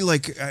very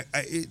like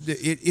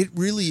it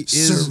really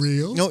is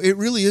Surreal? No, it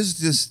really is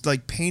this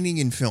like painting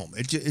in film.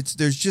 It's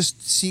there's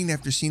just scene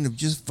after scene of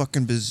just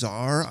fucking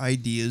bizarre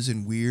ideas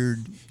and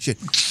weird shit.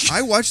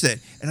 I watched that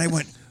and I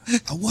went,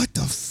 what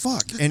the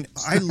fuck? And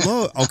I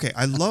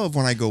love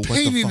when I go, what the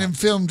Painting fuck? in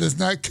film does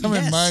not come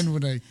in Yes. mind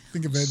when I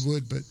think of Ed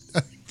Wood,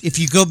 but If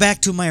you go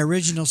back to my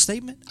original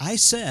statement, I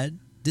said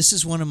this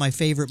is one of my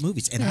favorite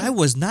movies, and I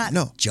was not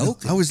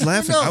joking. I was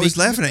laughing. No, I was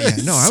laughing at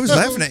you. No, I was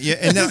laughing at you,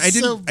 and then I it's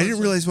so didn't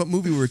realize what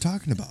movie we were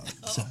talking about.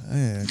 So,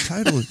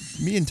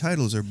 me and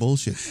titles are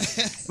bullshit.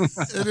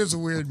 it is a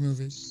weird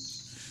movie.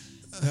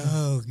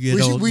 Oh, We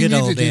good need to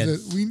old do Ed.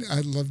 this.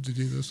 I'd love to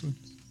do this one.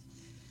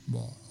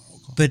 Well,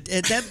 But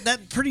that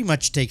pretty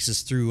much takes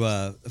us through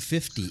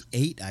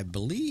 58, I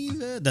believe.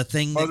 The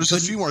thing. Oh, that there's a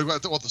couldn't- few more.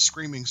 About the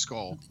Screaming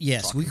Skull.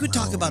 Yes, we could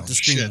talk about the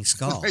Screaming Shit.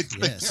 Skull. Right.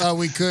 Yes.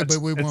 we could, but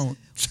we won't.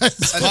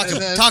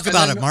 Talk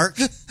about it, Mark.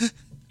 What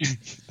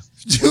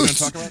are we going to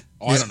talk about?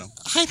 Oh, I don't know.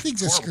 I think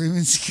the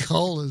Screaming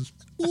Skull is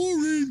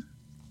boring.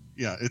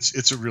 Yeah,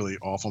 it's a really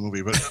awful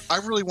movie. But I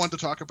really wanted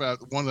to talk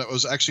about one that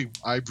was actually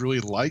I really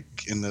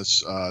like in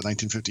this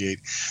 1958,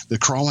 The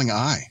Crawling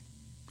Eye.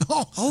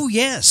 Oh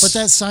yes, But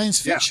that's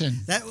science Yeah.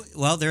 fiction.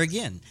 there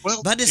again.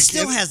 Well, but it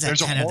still has that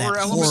there's kind a of horror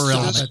that element horror to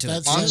element this to it.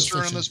 That's monster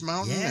science on this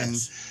mountain,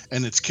 Yes.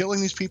 and it's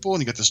killing these people,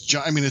 and you got this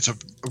giant. I mean, it's a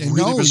And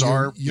really no,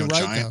 bizarre, you're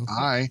right, giant though.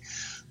 eye.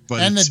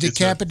 But And the it's a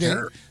decapitated,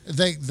 terror.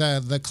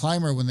 the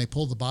climber when they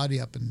pull the body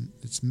up and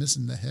it's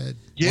missing the head.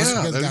 Yeah, Mostly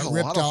because it there's got a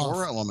ripped lot of off.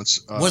 horror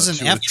elements. Was an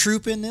to F it.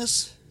 Troop in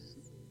this?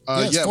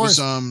 Yes, Yeah, Forrest,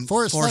 it was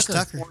Forrest Forrest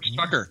Tucker. Tucker.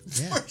 Tucker.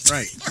 Yeah.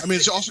 Right. I mean,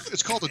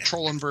 it's called the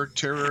Trollenberg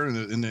Terror,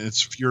 and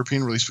it's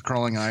European release for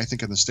Crawling Eye, I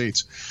think, in the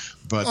States.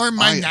 But Or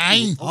my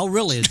nine. Oh,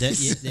 really?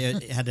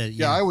 It had a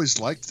Yeah, I always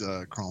liked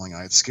Crawling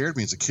Eye. It scared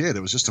me as a kid. It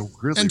was just a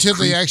really Until they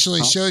creepy actually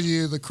concept. showed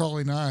you the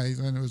crawling eyes,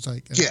 and it was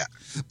like, Yeah.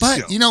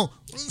 But Yeah.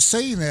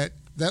 saying that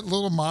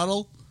little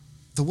model,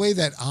 the way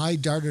that eye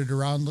darted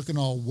around, looking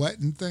all wet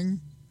and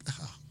thing,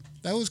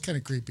 that was kind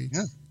of creepy.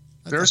 Yeah.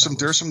 I There's thought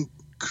that was- some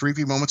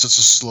creepy moments. It's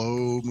a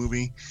slow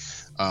movie.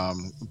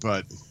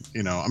 But I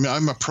mean,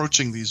 I'm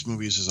approaching these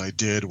movies as I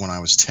did when I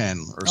was 10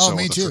 or Oh, so.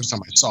 me the too. first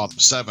time I saw them,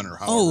 7 or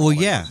however. Oh well, old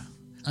I yeah. was.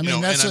 I mean,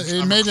 know, that's and what,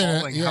 it I'm made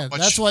recalling it. how Yeah, much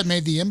that's what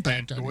made the I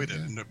impact on enjoyed it.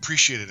 it and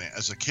appreciated it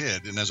as a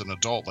kid and as an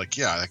adult. Like,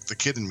 the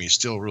kid in me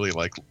still really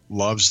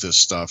loves this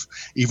stuff,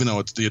 even though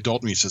it's the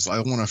adult me says I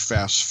want to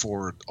fast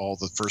forward all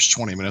the first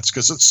 20 minutes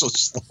because it's so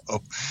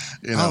slow.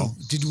 Oh,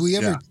 did we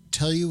ever? Yeah.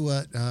 tell you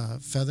what,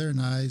 Feather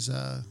and I's,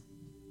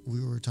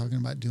 we were talking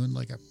about doing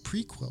like a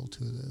prequel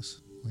to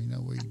this.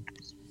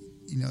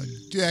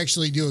 To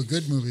actually do a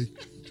good movie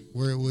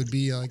where it would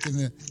be like in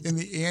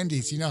the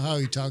Andes. You know how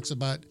he talks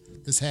about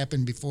this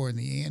happened before in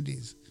the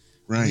Andes.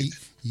 Right.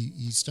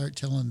 You start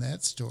telling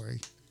that story.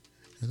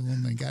 The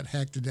woman got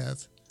hacked to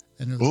death.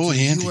 And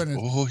Andy.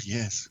 Oh,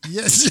 yes.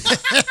 Yes.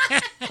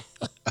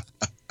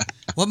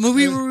 What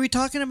movie were we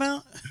talking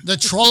about? The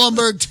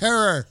Trollenberg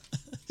Terror.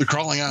 The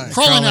Crawling Eye.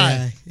 Crawling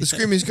Eye. The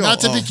Screaming Skull.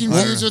 Not to be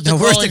confused with the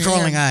where's Crawling the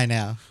Crawling Eye? Eye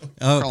now?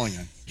 Oh, Crawling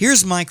Eye.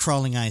 Here's my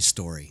Crawling Eye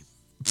story.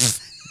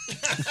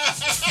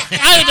 I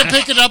had to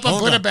pick it up and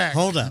put it back.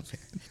 Hold up.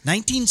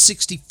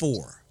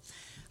 1964.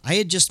 I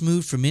had just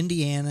moved from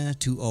Indiana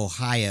to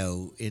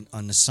Ohio in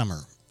the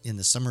summer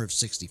of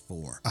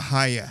 64.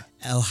 Ohio.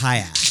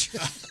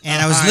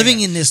 And I was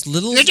living in this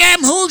little... You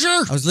damn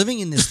Hoosier! I was living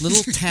in this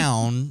little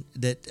town,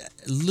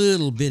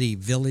 little bitty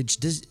village,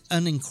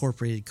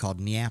 unincorporated, called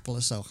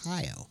Neapolis,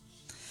 Ohio.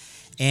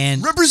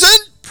 And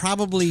Represent!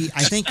 Probably,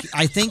 I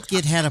think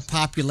it had a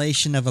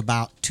population of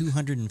about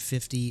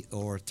 250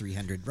 or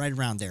 300, right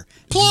around there.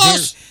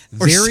 Plus!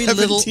 Very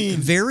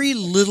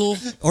little,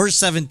 or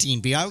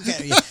 17.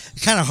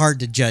 Kind of hard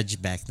to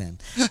judge back then.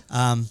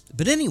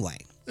 But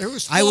anyway,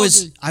 I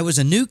was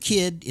a new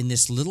kid in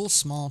this little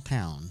small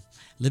town.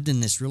 Lived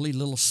in this really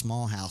little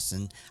small house,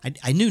 and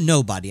I knew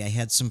nobody. I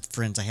had some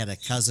friends. I had a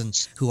cousin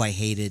who I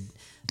hated,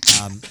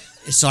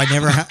 so I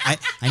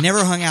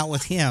never hung out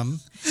with him.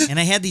 And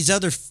I had these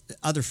other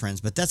friends,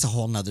 but that's a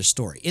whole nother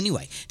story.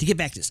 Anyway, to get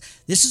back to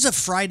this is a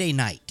Friday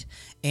night,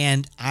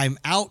 and I'm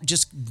out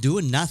just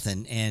doing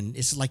nothing, and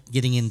it's like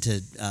getting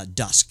into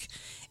dusk,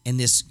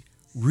 and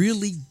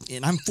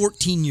I'm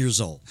 14 years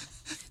old.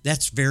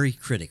 That's very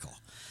critical.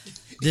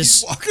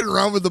 He's walking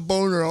around with a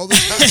boner all the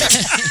time.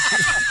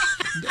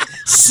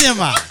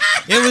 Semi.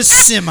 It was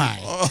semi.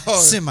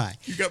 Semi.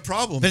 You got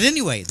problems. But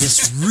anyway,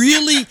 this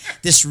really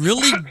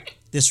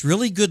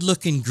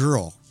good-looking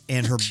girl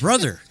and her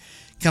brother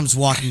comes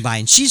walking by,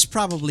 and she's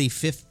probably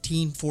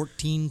 15,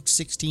 14,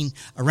 16,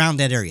 around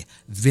that area.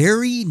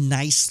 Very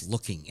nice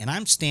looking. And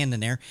I'm standing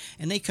there,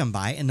 and they come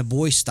by, and the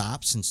boy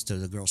stops, and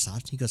the girl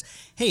stops. He goes,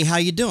 "Hey, how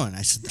you doing?"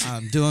 I said,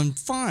 "I'm doing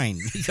fine."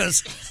 He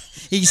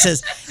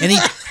says, and he...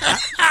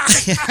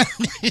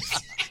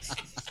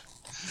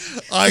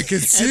 I can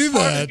see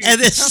that.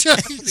 And it's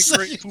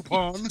Great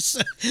coupons.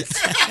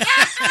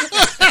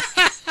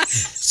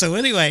 So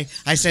anyway,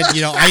 I said,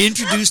 I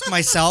introduced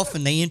myself,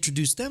 and they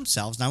introduced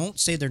themselves. And I won't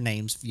say their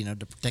names,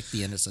 to protect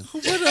the innocent.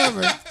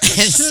 Whatever.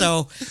 And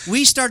so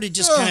we started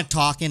just kind of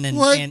talking, and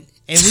we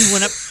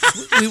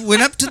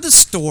went up to the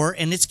store,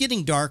 and it's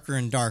getting darker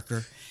and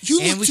darker.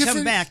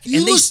 Come back,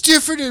 you look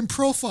different in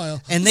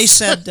profile. And they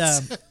said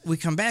we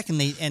come back,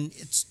 and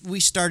we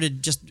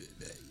started just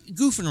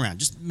goofing around,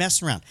 just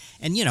messing around.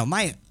 And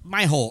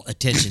my whole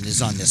attention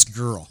is on this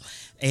girl,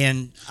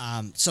 and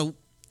so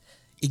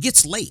it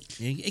gets late.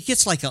 It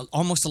gets like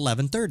almost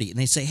 11:30, and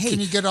they say, "Hey,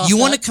 you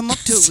want to come up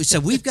to it?" We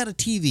said, "We've got a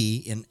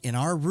TV in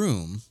our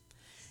room,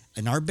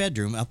 in our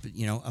bedroom, up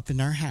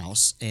in our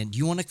house, and do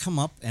you want to come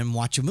up and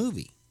watch a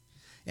movie?"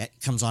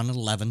 It comes on at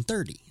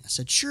 11:30. I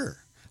said,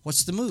 "Sure.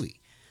 What's the movie?"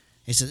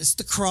 He said, "It's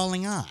The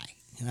Crawling Eye."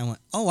 And I went,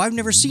 "Oh, I've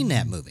never seen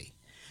that movie."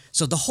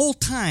 So the whole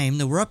time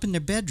that we're up in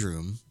their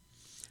bedroom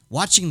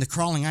watching The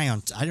Crawling Eye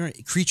on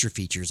Creature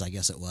Features, I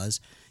guess it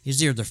was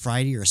either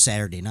Friday or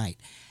Saturday night.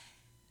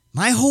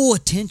 My whole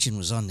attention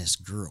was on this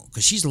girl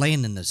because she's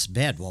laying in this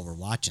bed while we're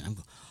watching. I'm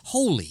going,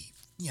 holy,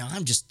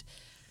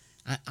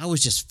 I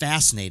was just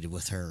fascinated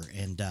with her.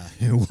 And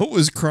what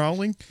was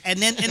crawling? And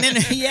then,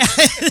 yeah,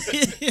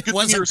 it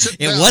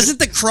wasn't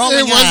the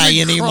crawling eye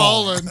anymore.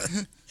 Crawling.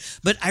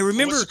 But I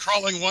remember the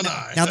crawling one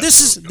eye. Now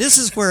this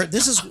is where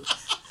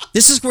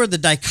the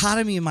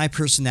dichotomy of my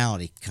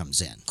personality comes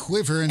in.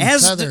 Quiver and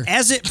feather.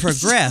 As it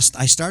progressed,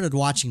 I started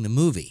watching the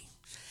movie.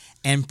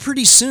 And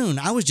pretty soon,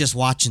 I was just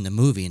watching the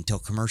movie until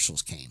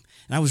commercials came.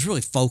 And I was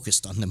really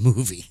focused on the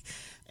movie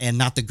and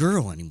not the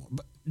girl anymore.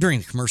 But during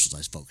the commercials, I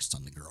was focused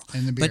on the girl.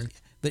 And the beard.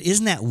 But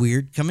isn't that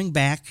weird? Coming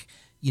back,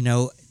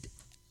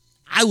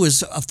 I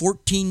was a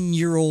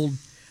 14-year-old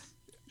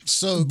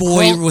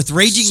boy with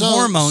raging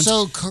hormones.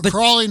 So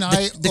Crawling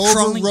Eye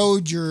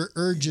overrode your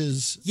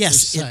urges for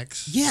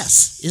sex.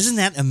 Yes. Isn't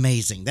that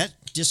amazing? That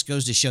just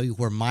goes to show you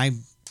where my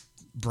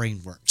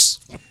brain works.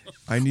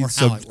 I need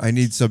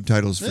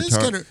subtitles for what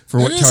Tar just said.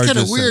 It is kind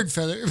of weird,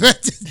 Feather.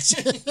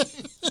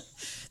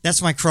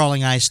 That's my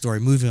Crawling Eye story.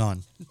 Moving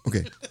on.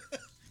 Okay.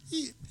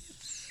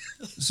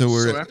 So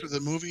after the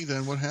movie,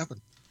 then what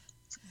happened?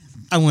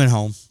 I went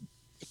home.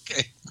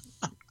 Okay.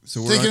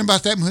 So thinking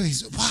about that movie.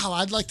 Wow,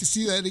 I'd like to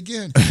see that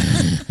again.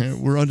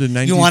 We're on to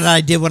 19. You know what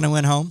I did when I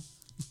went home?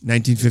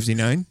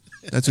 1959.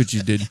 That's what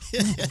you did.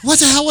 What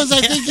the hell was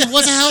I thinking?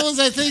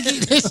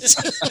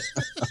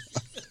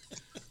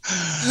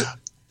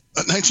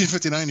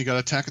 1959, you got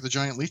Attack of the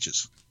Giant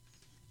Leeches.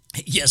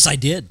 Yes, I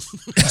did.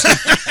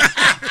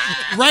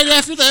 Right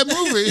after that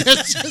movie.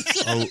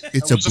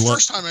 It was the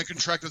first time I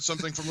contracted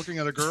something from looking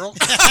at a girl.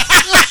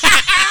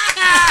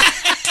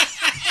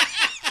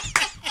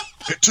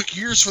 It took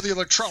years for the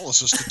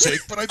electrolysis to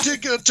take, but I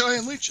did get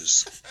giant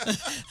leeches.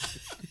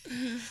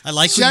 I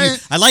like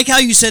how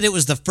you said it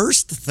was the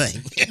first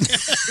thing.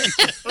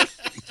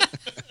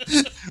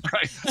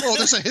 Right. Oh,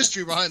 there's a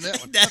history behind that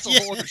one. That's a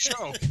whole other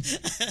show.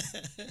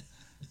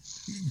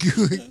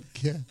 Good.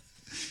 Yeah.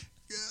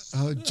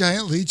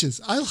 Giant leeches.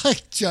 I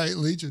like giant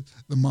leeches.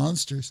 The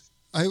monsters.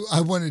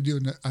 I want to do.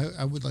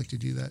 I would like to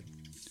do that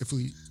if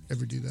we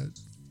ever do that.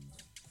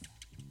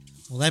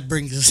 Well, that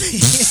brings us.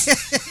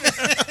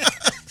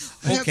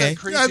 Okay.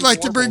 I'd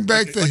like to bring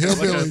back the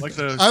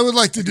hillbillies. I would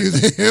like to do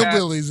the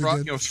hillbillies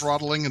again.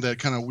 Throttling and that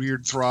kind of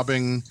weird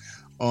throbbing.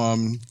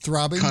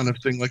 Throbbing kind of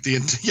thing, like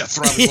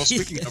throbbing. Well,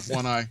 speaking of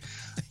one eye,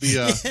 the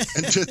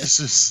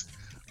antithesis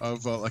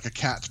of like a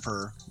cat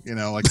purr.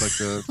 Like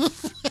the,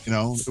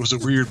 it was a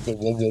weird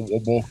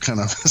kind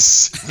of.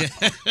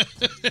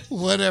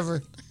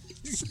 Whatever.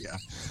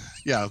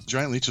 Yeah.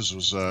 Giant leeches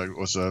was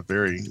a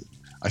very.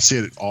 I see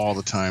it all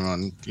the time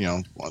on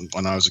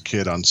when I was a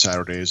kid on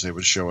Saturdays. They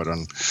would show it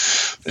on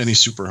any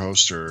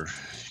Superhost or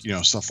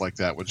stuff like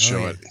that would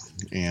show it.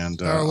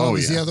 And what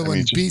was the other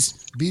one?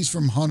 Beast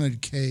from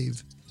Haunted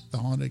Cave, the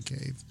Haunted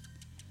Cave,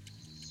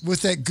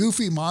 with that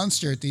goofy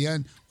monster at the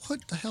end.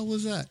 What the hell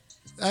was that?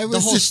 The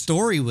whole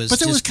story was,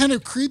 but it was kind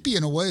of creepy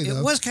in a way.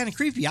 It was kind of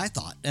creepy, I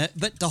thought,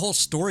 but the whole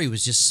story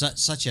was just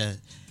such a,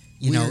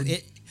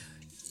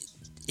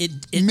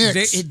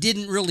 it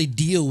didn't really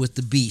deal with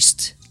the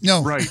beast.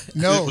 No, right.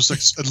 No, it was like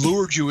it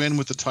lured you in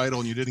with the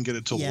title, and you didn't get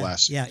it till the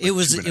last. Yeah, it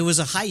was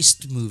a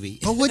heist movie.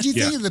 But what do you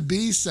think of the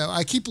beast? Though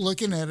I keep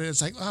looking at it, it's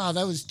like,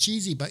 that was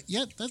cheesy, but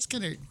yet it was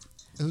kind of.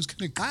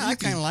 I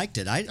kind of liked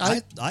it. I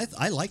liked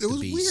the beast. It was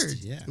weird.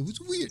 Yeah, it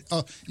was weird.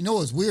 Oh, what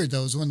was weird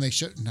though is when they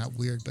showed, not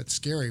weird but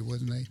scary,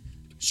 when they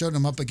showed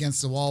him up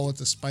against the wall with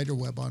the spider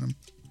web on him,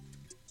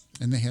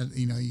 and they had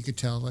you could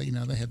tell they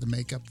had the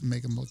makeup to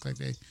make them look like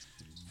they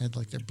had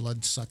like their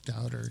blood sucked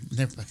out or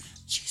never.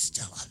 She's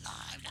still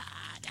alive.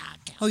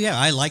 Oh yeah,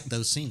 I liked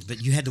those scenes,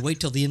 but you had to wait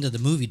till the end of the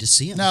movie to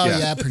see them. No,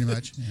 yeah pretty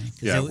much.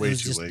 Yeah, way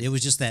too late. It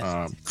was just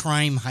that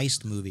crime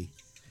heist movie.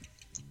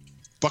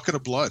 Bucket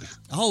of Blood.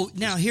 Oh,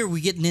 now here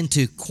we're getting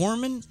into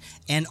Corman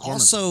and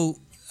also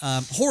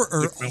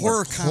horror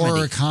comedy.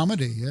 Horror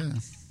comedy, yeah.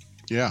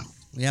 Yeah.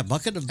 Yeah,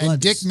 Bucket of Blood.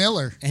 And Dick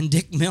Miller.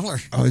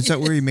 Oh, is that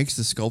where he makes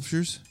the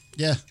sculptures?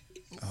 Yeah.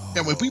 Oh.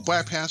 Yeah, we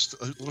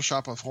bypassed a Little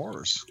Shop of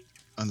Horrors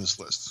on this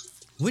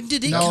list. When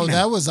did it come out? No,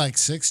 that was like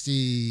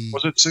 60.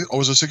 Was it?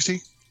 Was it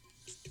 60?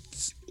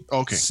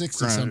 Okay.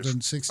 60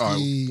 something.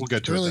 60. We'll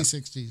get to early it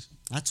 60s.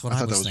 That's what I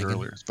thought that was thinking.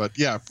 Earlier. But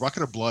yeah,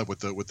 Bucket of Blood with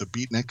the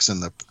beatniks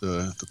and the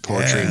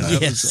poetry and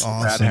the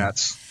awesome. bad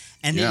hats.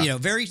 And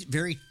very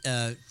very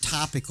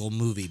topical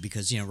movie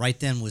because right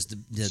then was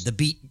the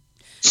beat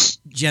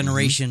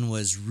generation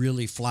was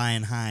really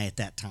flying high at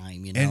that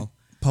time. And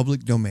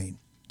public domain.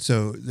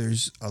 So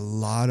there's a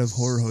lot of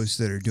horror hosts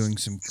that are doing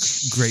some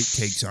great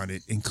takes on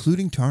it,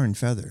 including Tar and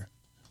Feather.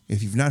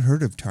 If you've not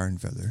heard of Tar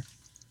and Feather,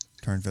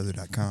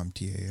 tarandfeather.com,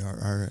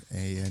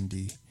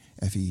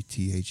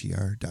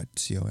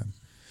 TARRANDFETHER.com.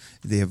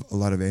 They have a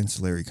lot of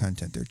ancillary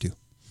content there too.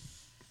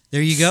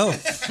 There you go.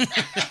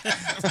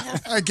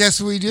 I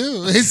guess we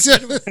do. This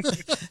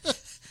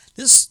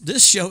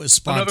show is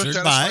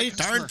sponsored by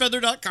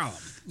tarandfeather.com.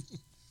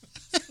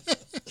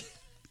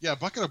 Yeah,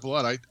 Bucket of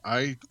Blood.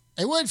 I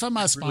it went from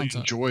my really sponsor.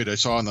 Enjoyed. I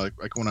saw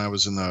when I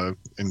was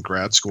in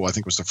grad school. I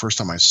think it was the first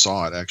time I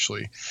saw it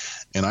actually,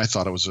 and I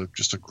thought it was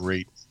just a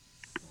great,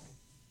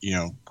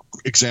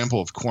 example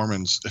of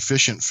Corman's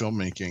efficient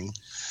filmmaking,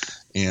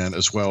 and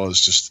as well as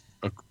just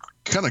a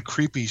kind of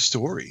creepy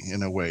story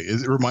in a way.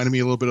 It reminded me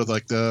a little bit of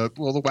like the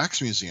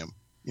Wax Museum.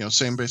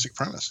 Same basic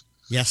premise.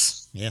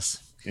 Yes.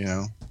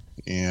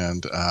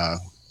 And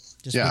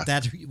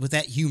with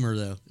that humor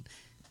though.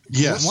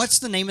 Yes. What's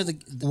the name of the?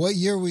 What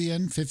year are we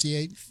in?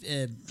 58?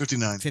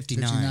 59.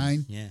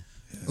 59. Yeah.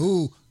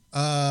 Ooh,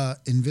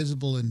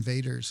 Invisible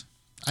Invaders.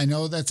 I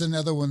know that's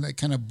another one that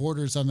kind of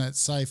borders on that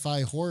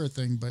sci-fi horror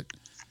thing, but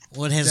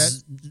what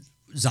has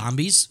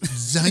zombies?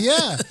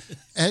 Yeah,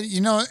 and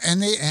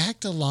and they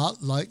act a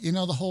lot like the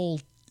whole.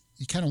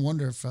 You kind of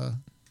wonder if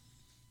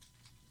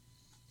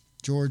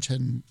George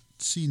hadn't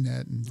seen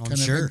that and kind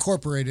of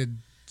incorporated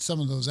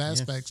some of those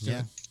aspects to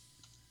it.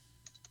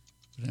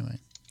 But anyway.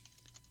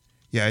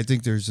 Yeah, I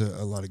think there's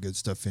a lot of good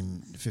stuff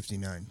in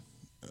 59.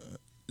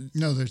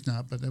 No, there's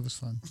not, but that was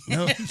fun.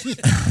 No.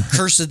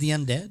 Curse of the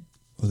Undead.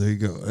 Well, there you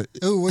go.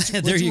 What's go.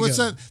 that?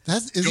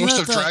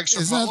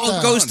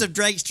 Ghost of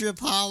Dragstrip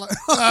Holler.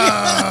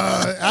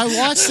 I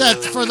watched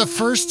that for the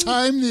first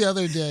time the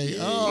other day.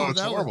 Oh, it's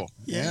horrible.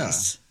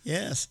 Yes.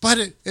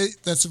 But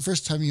that's the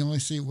first time you only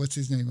see, what's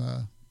his name?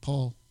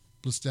 Paul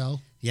Blistell.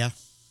 Yeah.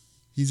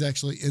 He's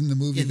actually in the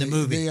movie.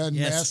 They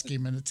unmask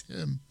him, and it's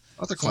him.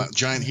 Other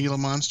giant Gila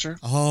monster.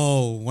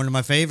 Oh, one of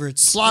my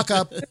favorites. Block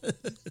up. Your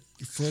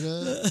foot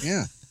up.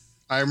 Yeah.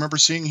 I remember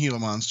seeing Gila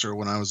Monster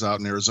when I was out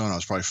in Arizona. I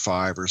was probably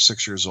 5 or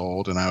 6 years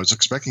old, and I was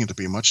expecting it to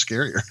be much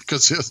scarier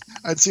because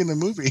I'd seen the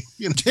movie.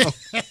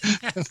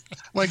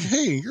 Like,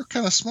 hey, you're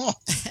kind of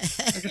small.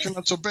 I guess you're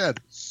not so bad.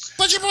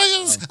 But your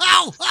boys,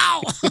 ow!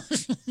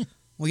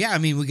 Well, yeah, I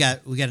mean, we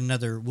got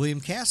another William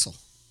Castle.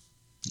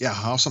 Yeah,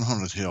 House on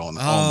Haunted Hill. And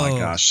oh my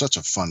gosh, such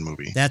a fun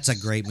movie. That's a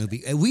great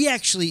movie. We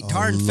actually,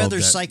 Tar and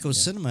Feather Psycho yeah.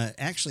 Cinema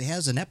actually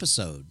has an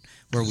episode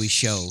where we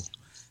show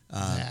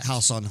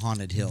House on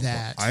Haunted Hill.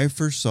 I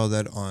first saw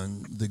that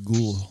on The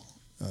Ghoul.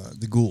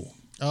 The Ghoul.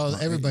 Oh,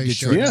 everybody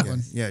Detroit, showed that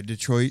one. Yeah,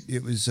 Detroit.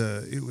 It was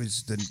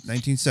the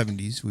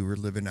 1970s. We were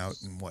living out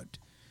in what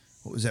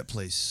was that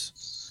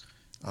place?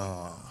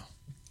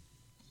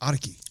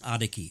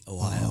 Otaki,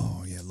 Ohio.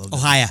 Oh yeah, love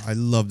Ohio. I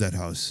love that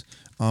house.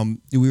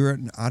 We were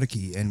in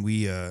Otaki, and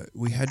we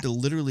had to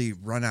literally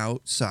run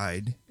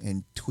outside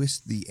and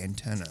twist the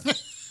antenna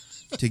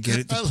to get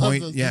it to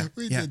point. Yeah,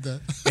 we did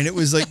that, and it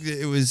was like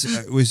it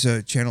was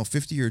channel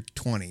 50 or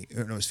 20.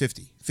 No, it was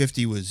 50.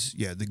 50 was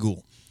The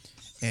Ghoul.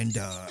 And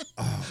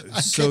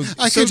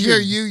I could hear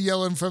you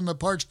yelling from the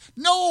porch.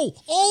 No,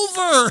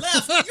 over.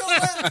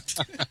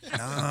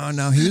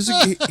 No, he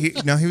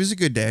was a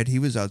good dad. He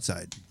was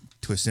outside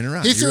twisting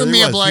around. He threw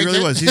me a blanket. He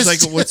really was. He's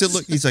like, what's it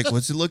look? He's like,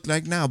 what's it look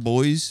like now,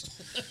 boys?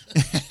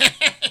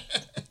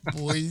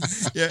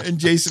 Boys. Yeah, and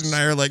Jason and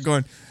I are like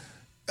going,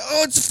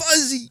 oh, it's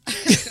fuzzy.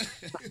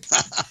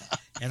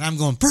 And I'm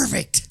going,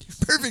 perfect.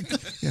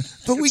 Yeah.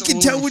 But we can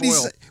tell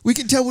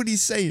what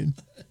he's saying.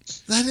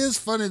 That is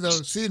funny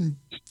though, seeing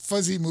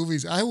fuzzy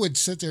movies. I would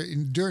sit there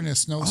during a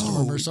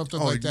snowstorm or something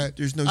like that.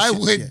 There's no. I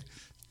would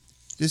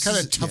kind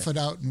of tough it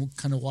out and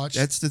kind of watch.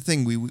 That's the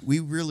thing. We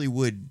really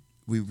would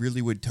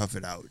tough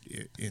it out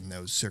in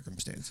those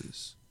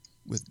circumstances.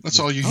 That's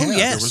all you had.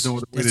 Yes. There was no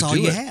other way That's to all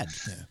do you it. had.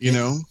 Yeah. You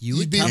know,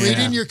 you'd be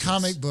reading your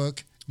comic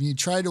book. And you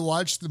try to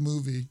watch the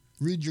movie,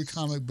 read your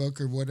comic book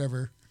or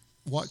whatever.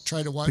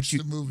 Try to watch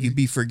the movie. You'd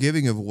be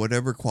forgiving of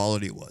whatever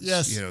quality it was.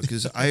 Yes,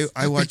 because I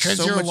watched because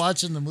so you're much.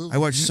 Watching the movie. I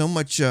watched so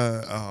much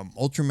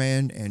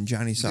Ultraman and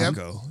Johnny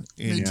Sacco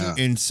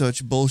in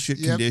such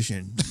bullshit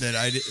condition that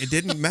it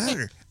didn't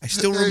matter. I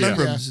still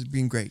remember them as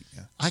being great.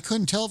 Yeah. I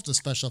couldn't tell if the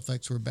special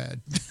effects were bad.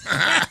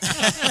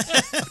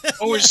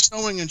 Oh, it's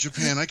snowing in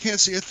Japan. I can't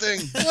see a thing.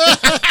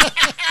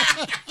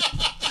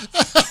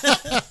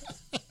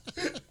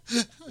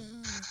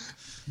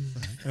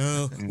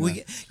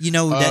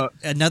 That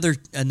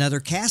another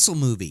Castle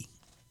movie,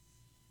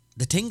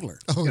 The Tingler.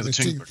 Oh, The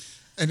Tingler.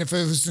 And if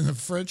it was in the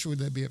French, would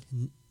that be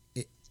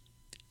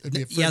it'd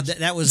be a French? Yeah,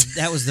 that was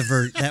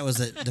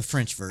the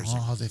French version.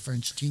 Oh, the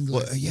French Tingler.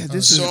 Well,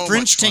 this is So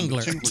French much fun.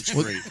 Tingler. Tingler's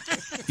great.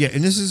 Yeah,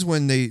 and this is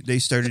when they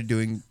started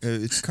doing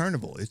it's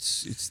carnival,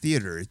 it's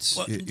theater, it's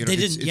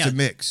a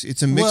mix.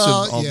 It's a mix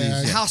of all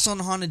these. House on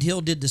Haunted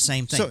Hill did the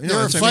same thing. So, They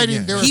were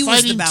fighting. They were He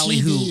was fighting the TV.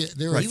 ballyhoo.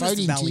 They were He was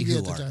the fighting TV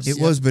at the ballyhoo time. It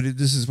was, but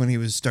this is when he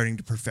was starting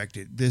to perfect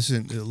it. This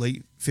in the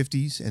late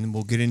 50s, and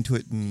we'll get into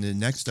it in the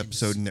next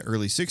episode in the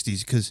early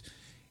 60s, because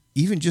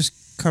even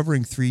just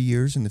covering 3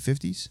 years in the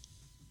 50s,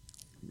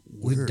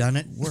 we've done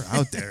it. We're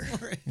out there.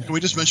 Can we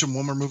just mention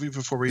one more movie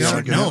before we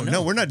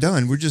No, we're not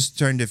done. We're just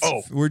trying to.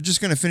 We're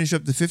just going to finish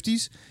up the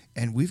 50s,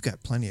 and we've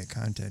got plenty of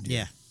content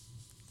here.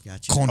 Yeah,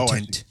 gotcha.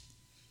 Content.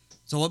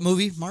 So, what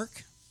movie,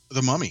 Mark?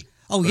 The Mummy.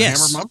 Oh, the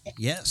yes, Hammer Mummy.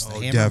 yes, the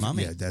Hammer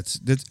Mummy. Yeah, that's.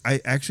 I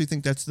actually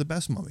think that's the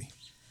best mummy.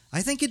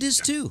 I think it is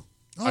too.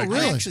 Oh,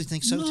 really? I actually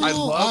think so too. I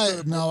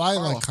like Karloff.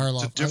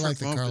 I like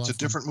the Karloff. It's a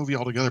different movie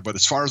altogether. But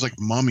as far as like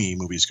mummy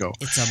movies go,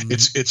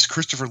 it's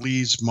Christopher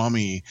Lee's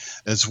Mummy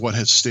is what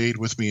has stayed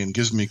with me and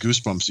gives me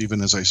goosebumps even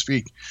as I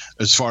speak.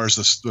 As far as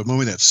the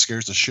movie that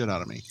scares the shit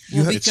out of me,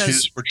 it's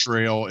his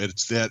portrayal.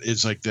 It's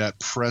like that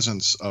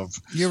presence of.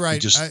 You're right.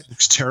 It just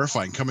looks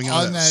terrifying coming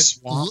out of that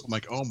swamp. I'm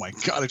like, oh my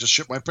god, I just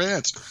shit my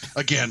pants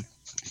again.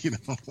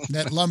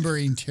 That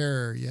lumbering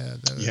terror.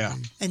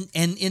 And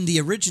in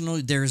the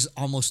original, there's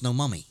almost no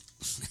mummy.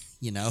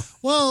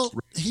 Well,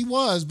 he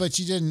was, but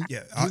you didn't.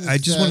 Yeah, I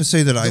just want to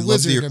say that I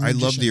love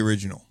the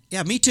original.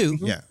 Yeah, me too.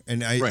 Yeah,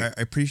 and I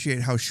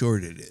appreciate how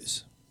short it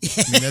is.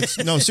 I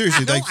mean,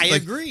 seriously. I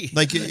agree.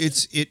 Like it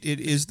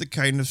is the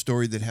kind of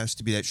story that has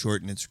to be that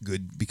short, and it's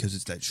good because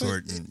it's that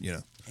short, and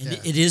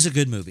it is a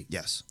good movie.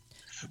 Yes,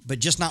 but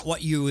just not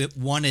what you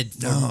wanted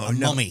for a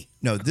mummy.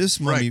 No, this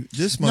mummy.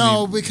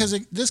 No, because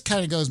this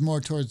kind of goes more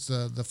towards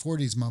the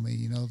 40s mummy.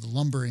 The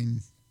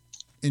lumbering,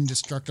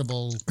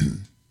 indestructible.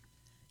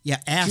 Yeah,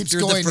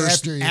 after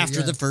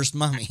the first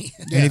mummy.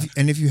 Yeah.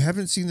 And if you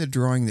haven't seen the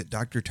drawing that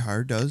Dr.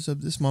 Tar does of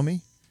this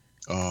mummy,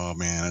 oh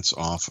man, it's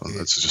awful.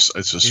 It's just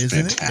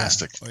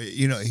fantastic.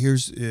 Yeah.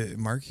 Here's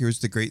Mark. Here's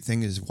the great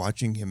thing is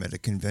watching him at a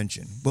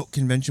convention. What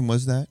convention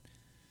was that?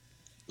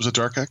 Was it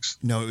Dark X?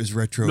 No, it was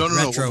Retro. No.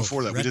 Retro.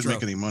 Before that, we didn't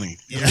make any money.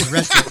 Yeah,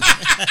 Retro.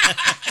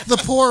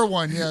 The poor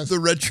one, yes. The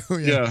Retro.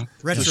 Yeah.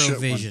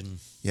 Retrovision.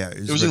 Yeah,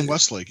 it was in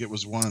Westlake. It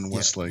was one in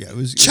Westlake. Yeah, it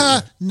was.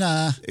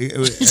 Nah.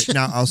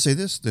 Now I'll say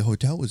this: the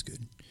hotel was good,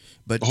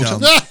 but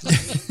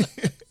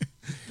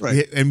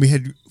right. We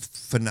had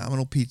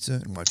phenomenal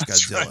pizza and watched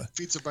Godzilla. Right.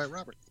 Pizza by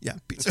Robert. Yeah,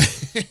 pizza.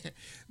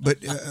 But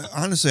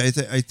honestly,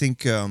 I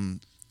think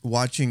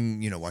watching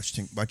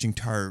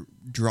Tar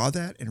draw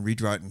that and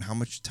redraw it, and how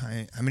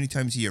many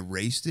times he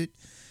erased it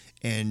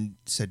and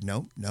said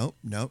nope,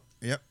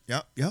 yep,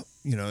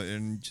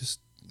 and just.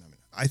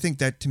 I think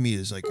that to me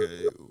is like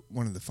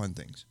one of the fun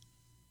things.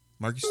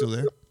 Mark, you still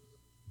there?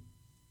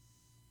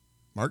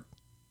 Mark?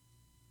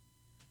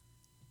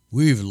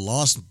 We've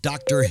lost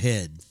Dr.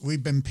 Head.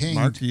 We've been pinged.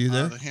 Mark, are you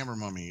there? The Hammer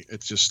Mummy.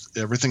 It's just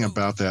everything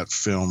about that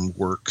film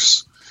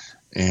works,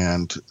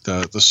 and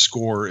the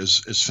score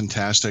is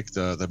fantastic.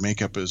 The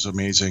makeup is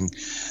amazing,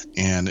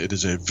 and it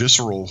is a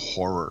visceral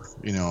horror.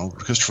 You know,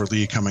 Christopher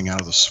Lee coming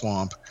out of the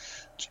swamp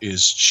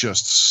is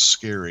just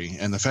scary,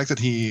 and the fact that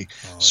he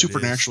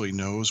supernaturally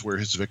knows where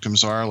his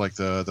victims are, like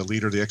the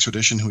leader of the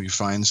expedition who he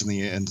finds in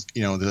the end,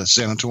 the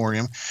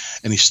sanatorium,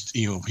 and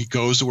he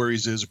goes to where he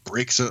is,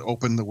 breaks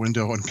open the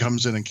window and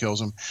comes in and kills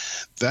him.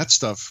 That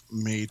stuff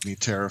made me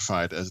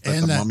terrified that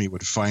the mummy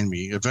would find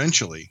me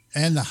eventually,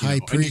 and the high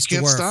priest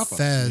wore a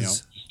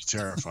fez.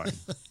 Terrifying.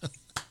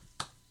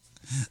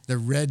 The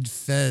red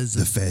fez.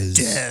 The fez.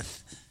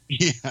 Death.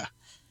 Yeah.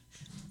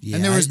 Yeah,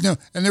 and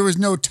there was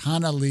no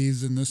Tana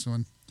leaves in this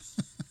one.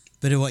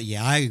 But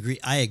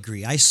I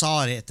agree. I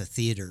saw it at the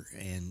theater,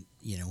 and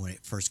when it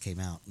first came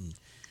out, and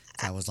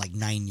I was like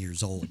 9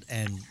 years old,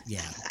 and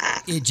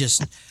I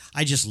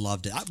just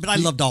loved it. But I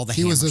loved all the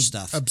Hammer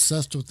stuff.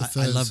 Obsessed with the Fez.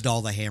 I loved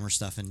all the Hammer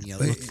stuff, and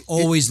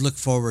always look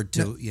forward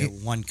to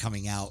one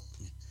coming out.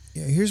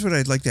 Yeah, here's what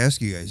I'd like to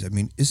ask you guys. I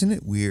mean, isn't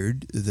it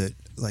weird that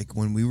like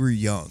when we were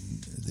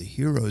young, the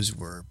heroes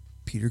were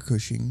Peter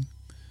Cushing,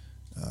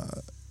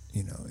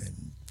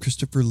 and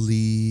Christopher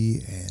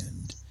Lee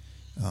and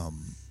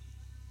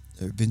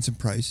Vincent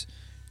Price.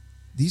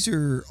 These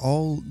are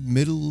all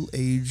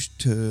middle-aged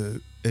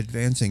to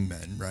advancing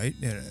men, right?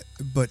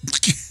 But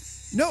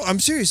no, I'm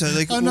serious. Why?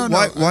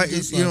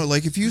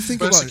 Like if you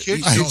think about, if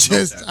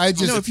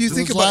you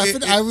think about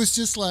it, I was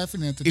just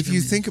laughing at the. If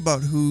you think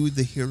about who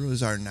the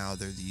heroes are now,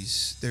 they're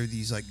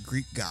these like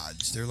Greek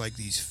gods. They're like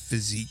these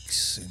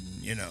physiques,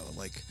 and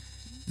like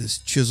this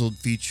chiseled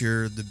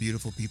feature, the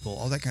beautiful people,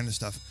 all that kind of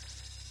stuff.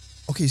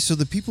 Okay, so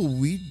the people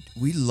we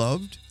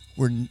loved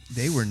were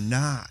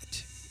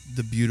not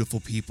the beautiful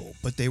people,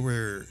 but they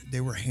were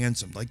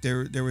handsome. Like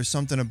there was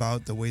something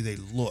about the way they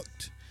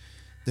looked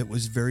that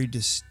was very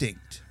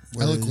distinct.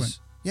 Eloquent.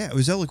 Yeah, it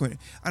was eloquent.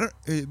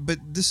 But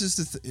this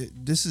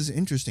is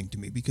interesting to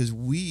me because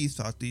we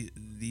thought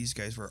these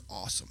guys were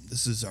awesome.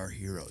 This is our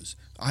heroes.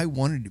 I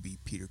wanted to be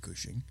Peter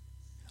Cushing.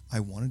 I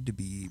wanted to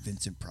be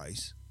Vincent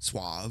Price,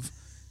 suave,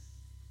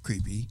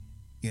 creepy.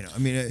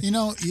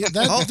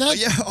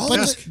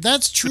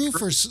 That's true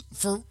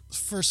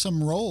for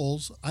some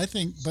roles, I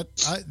think. But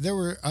there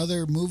were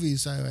other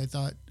movies I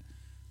thought,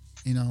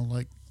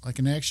 like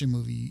an action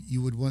movie,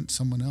 you would want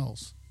someone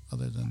else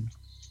other than,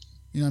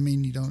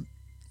 you don't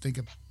think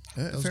of.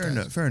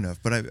 Fair enough.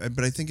 But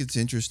I think it's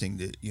interesting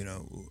that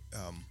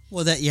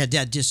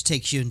that just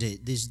takes you into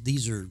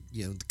these are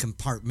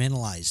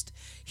compartmentalized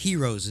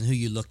heroes and who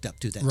you looked up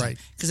to that time,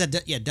 because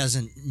that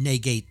doesn't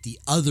negate the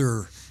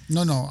other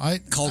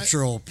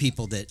cultural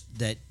people that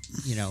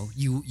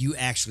you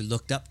actually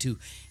looked up to,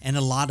 and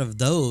a lot of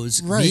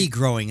those me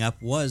growing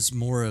up was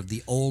more of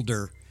the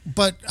older.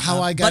 But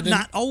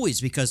not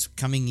always, because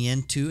coming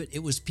into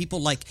it was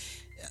people like.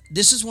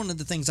 This is one of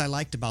the things I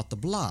liked about the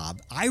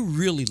Blob. I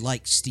really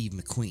like Steve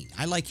McQueen.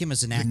 I like him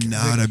as an actor.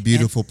 Not a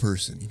beautiful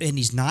person. And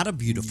he's not a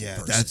beautiful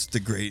person. Yeah, that's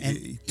the great.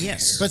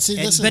 Yes. But see,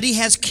 but he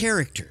has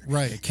character.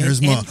 Right.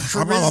 Charisma.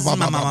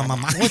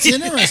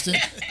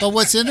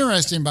 What's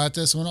interesting about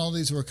this, when all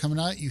these were coming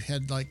out, you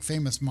had like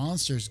Famous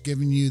Monsters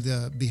giving you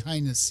the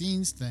behind the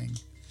scenes thing.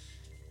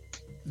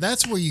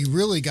 That's where you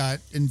really got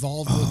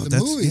involved with the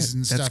movies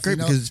and stuff. That's great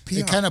because PR.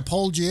 It kind of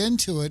pulled you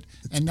into it,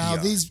 and now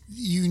PR.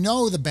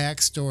 The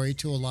backstory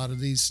to a lot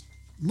of these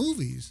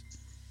movies,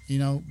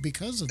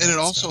 because of that. And it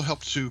also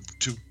helped to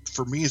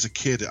for me as a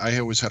kid, I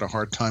always had a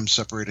hard time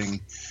separating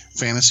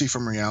fantasy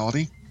from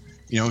reality.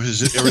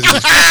 Everything.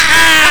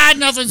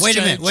 Nothing's Wait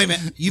a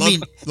minute. You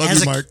mean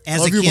as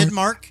a kid,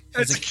 Mark?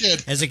 As a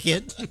kid. As a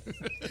kid?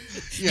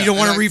 Yeah, you don't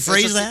want to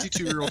rephrase that?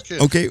 52-year-old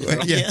kid. Okay,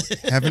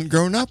 haven't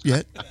grown up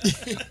yet.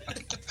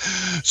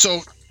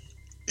 So,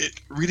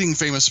 reading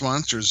Famous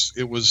Monsters,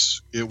 it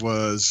was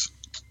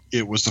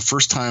the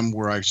first time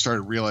where I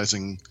started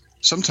realizing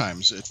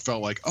sometimes it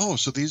felt like, oh,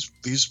 so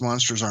these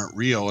monsters aren't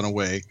real in a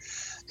way,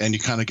 and you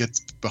kind of get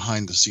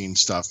behind the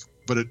scenes stuff,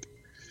 but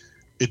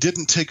it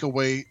didn't take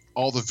away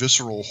all the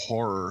visceral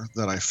horror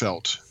that I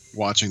felt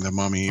watching The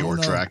Mummy or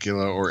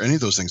Dracula or any of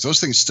those things.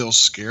 Those things still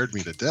scared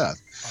me to death.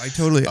 I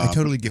totally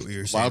get what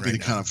you're saying. Allowed me to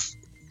kind of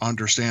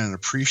understand and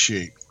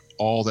appreciate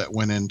all that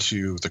went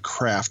into the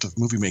craft of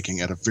movie making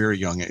at a very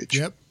young age.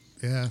 Yep.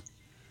 Yeah.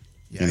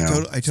 Yeah,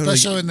 I totally.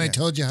 Especially when they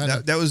told you how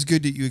to. That was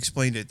good that you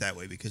explained it that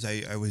way, because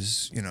I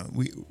was,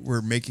 we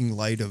were making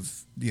light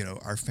of,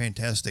 our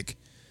fantastic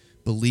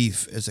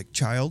belief as a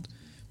child,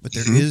 but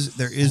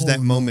there is that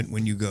moment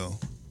when you go,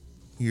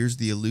 here's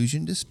the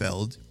illusion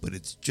dispelled, but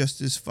it's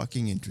just as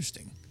fucking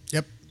interesting.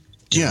 Yep.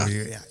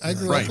 Yeah. I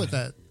grew up with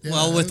that. Yeah,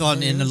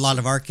 well, in a lot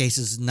of our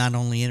cases, not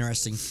only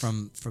interesting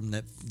from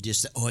the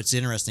just it's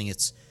interesting.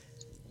 It's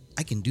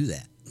I can do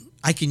that.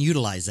 I can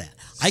utilize that.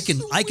 I can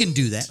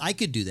do that. I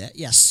could do that.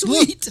 Yeah,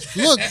 sweet.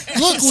 Look,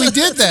 we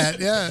did that.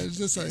 Yeah, it's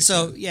just like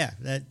so. Yeah,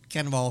 that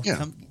kind of all.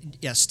 Yeah.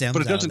 stems.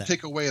 But it doesn't out of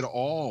take away at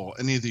all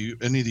any of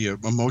the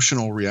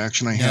emotional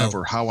reaction I have,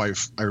 or how I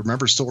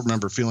still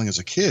remember feeling as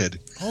a kid.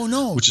 Oh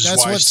no, which is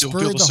that's why I what still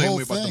spurred feel the the same whole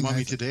way about the thing.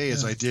 Mummy today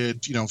as I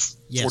did,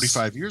 Yes.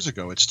 45 years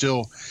ago.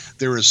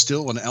 There is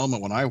still an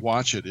element when I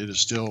watch it. It is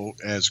still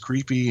as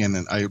creepy,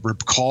 and I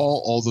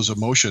recall all those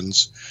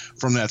emotions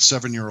from that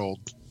 7-year-old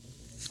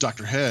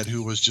Dr. Head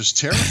who was just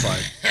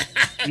terrified.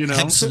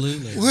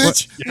 Absolutely.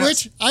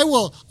 Which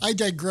I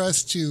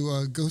digress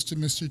to Ghost of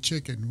Mr.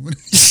 Chicken.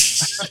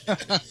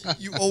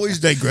 You always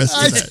digress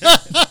to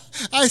that.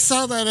 I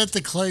saw that at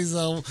the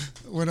Claysville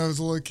when I was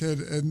a little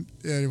kid, and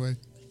anyway,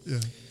 yeah.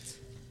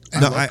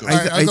 No,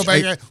 I'll go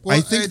back.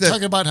 I think that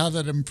talking about how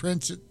that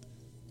imprints,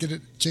 get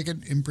it,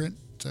 chicken imprint.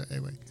 So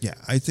anyway, yeah,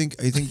 I think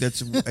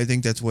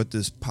that's what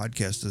this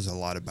podcast is a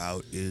lot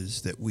about,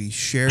 is that we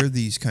share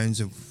these kinds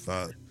of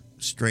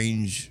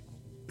strange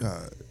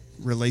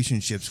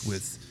relationships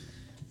with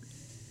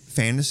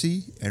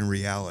fantasy and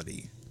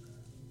reality,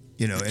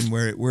 and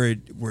where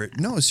it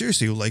no,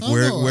 seriously, like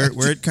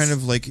where it kind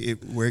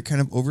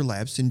of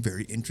overlaps in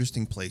very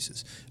interesting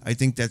places. I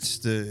think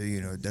that's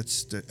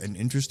an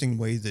interesting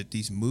way that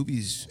these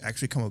movies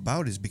actually come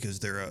about, is because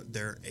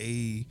they're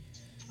a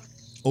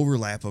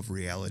overlap of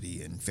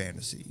reality and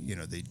fantasy.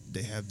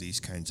 They have these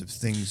kinds of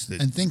things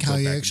that. And think how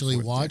you actually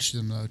watched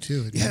them though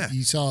too. Yeah.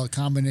 You saw a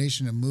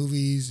combination of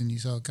movies, and you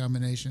saw a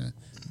combination of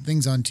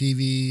things on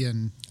TV,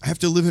 and I have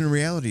to live in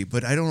reality,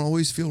 but I don't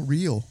always feel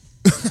real.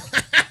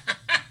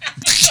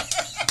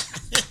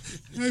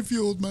 I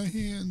feel my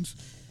hands.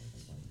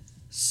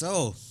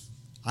 So,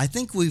 I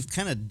think we've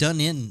kind of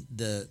done in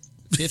the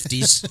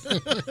 50s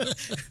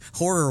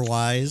horror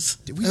wise.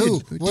 Did we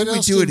do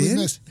it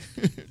in?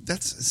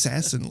 That's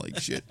assassin like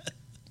shit.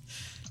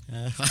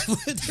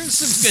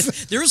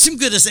 There was some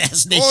good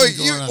assassination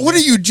going on. What are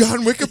you,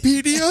 John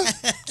Wikipedia?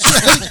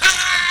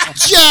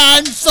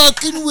 John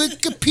fucking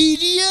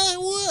Wikipedia?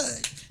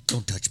 What?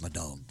 Don't touch my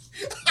dog.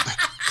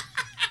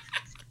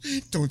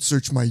 Don't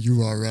search my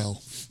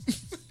URL.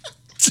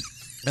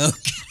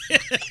 Okay.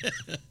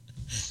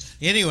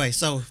 Anyway,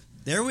 so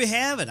there we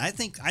have it. I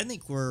think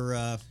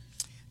we're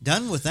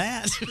done with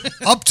that.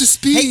 Up to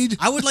speed. Hey,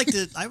 I would like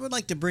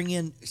to bring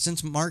in,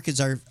 since Mark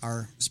is our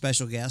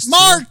special guest.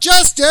 Mark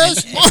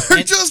Justice.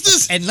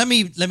 Justice. And let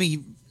me. Are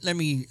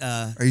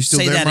you still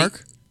say there,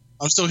 Mark?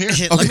 I'm still here.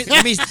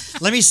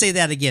 Let me say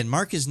that again.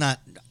 Mark is not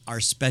our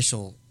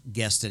special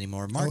guest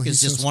anymore. Mark is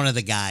just one of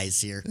the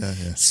guys here.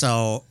 Yeah.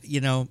 So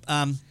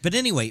but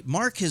anyway,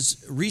 Mark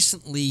has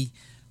recently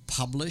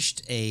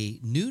published a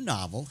new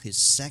novel, his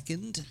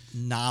second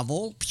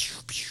novel.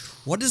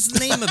 What is the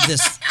name of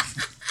this?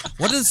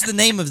 What is the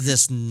name of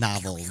this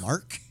novel,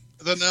 Mark?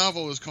 The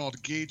novel is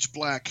called Gage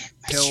Black,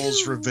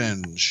 Hell's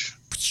Revenge.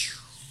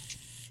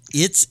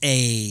 It's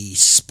a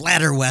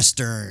splatter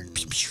western.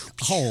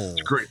 Oh,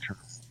 Great term.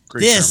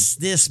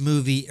 This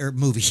movie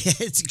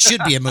it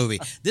should be a movie.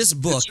 This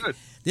book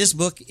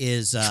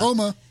is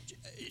Trauma.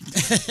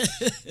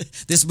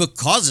 This book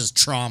causes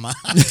trauma.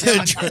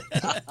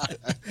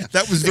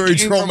 That was very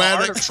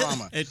traumatic.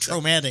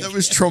 Traumatic. That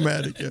was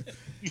traumatic.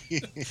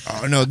 Yeah.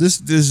 Oh no! This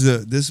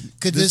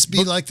Could this be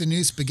book, like the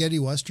new spaghetti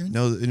western?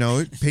 No.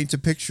 It paints a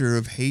picture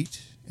of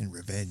hate and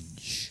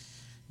revenge,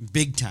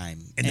 big time,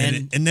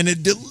 and then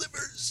it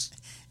delivers.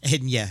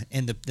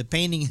 And the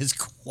painting is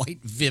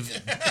quite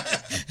vivid.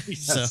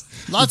 So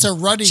lots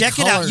of ruddy. Check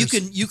colors. it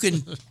out. You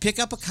can pick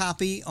up a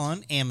copy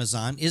on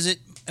Amazon. Is it,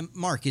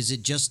 Mark? Is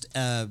it just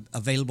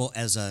available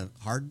as a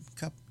hard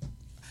copy?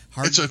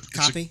 It's a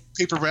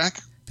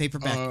paperback.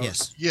 Paperback,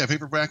 yes. Yeah,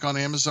 paperback on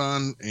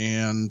Amazon,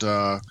 and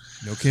no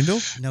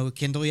Kindle. No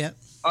Kindle yet.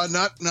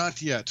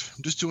 Not yet.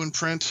 I'm just doing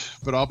print,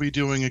 but I'll be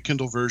doing a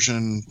Kindle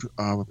version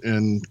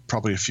in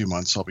probably a few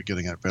months. I'll be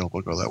getting it available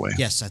to go that way.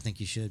 Yes, I think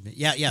you should.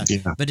 Yeah.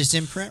 But it's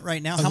in print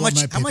right now. How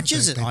much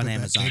is it on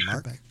Amazon,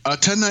 Mark?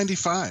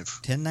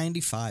 $10.95.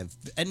 $10.95,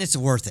 and it's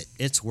worth it.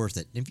 It's worth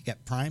it. If you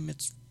got Prime,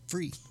 it's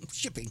free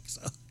shipping.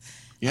 So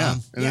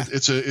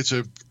it's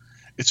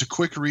a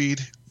quick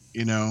read,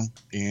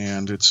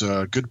 and it's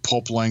a good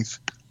pulp length,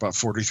 about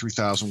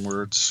 43,000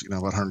 words,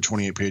 about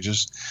 128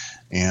 pages,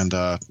 and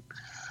I'm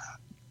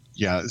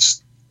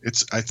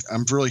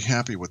really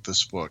happy with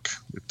this book.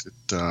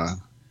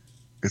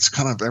 It's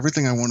kind of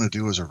everything I want to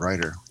do as a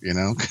writer,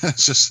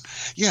 It's just,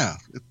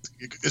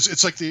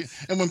 it's like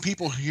and when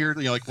people hear,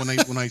 like when they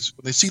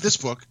see this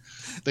book,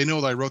 they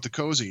know that I wrote the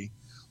cozy,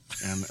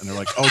 and they're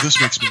like, oh, this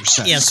makes more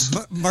sense. Yes,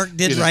 Mark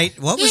did write.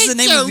 What was the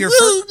name of your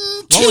first?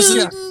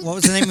 What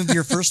was the name of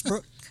your first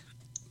book?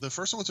 The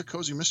first one's a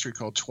cozy mystery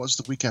called "'Twas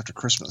the Week After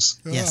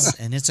Christmas." Yes,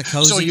 and it's a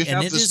cozy,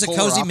 and it is a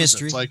cozy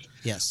mystery. It's like,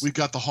 yes, we've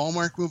got the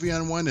Hallmark movie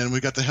on one, and we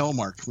got the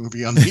Hellmark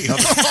movie on the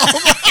other.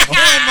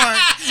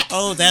 Hallmark.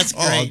 Oh, that's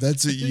great. Oh,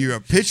 you're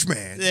a pitch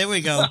man. There we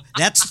go.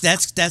 That's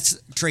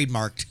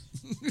trademarked.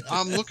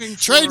 I'm looking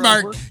for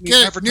trademark.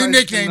 Get a new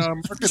nickname.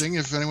 Marketing.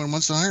 If anyone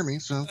wants to hire me,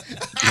 so.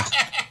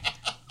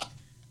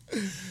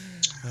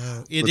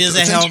 It is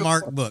a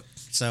Hellmark book,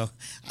 so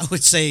I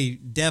would say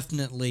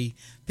definitely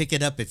pick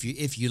it up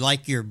if you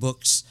like your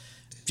books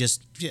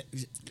just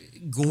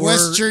gore.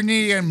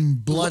 Westerny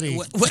and bloody.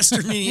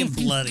 Westerny and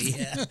bloody.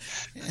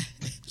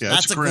 Yeah,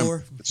 Lots of grim.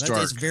 gore. It's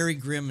dark. It's very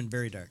grim and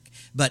very dark,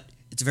 but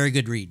it's a very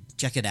good read.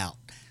 Check it out.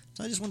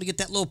 So I just wanted to get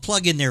that little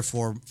plug in there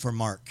for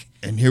Mark.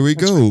 And here we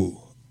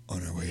go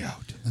on our way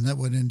out. And that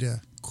went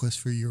into Quest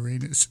for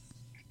Uranus.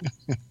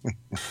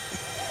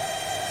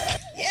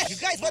 Yeah, you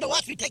guys want to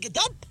watch me take a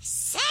dump?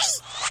 Say!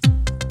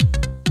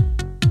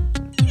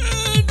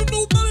 I don't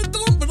know about a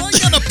dump, but I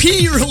gotta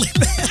pee really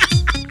bad.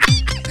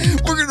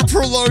 We're going to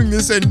prolong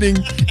this ending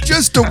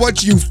just to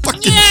watch you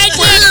fucking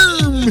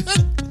squirm.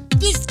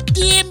 This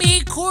damn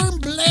acorn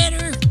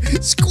bladder.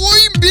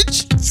 Squirm,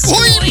 bitch.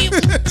 Squirm.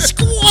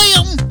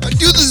 Squirm.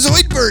 Do the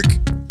Zoidberg.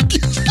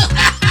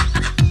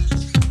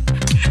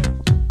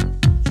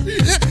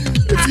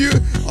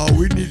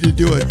 We need to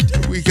do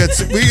it. We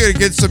gotta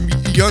get some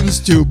Yuns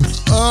tube.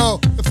 Oh,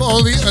 if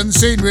only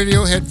Unsane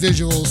Radio had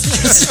visuals.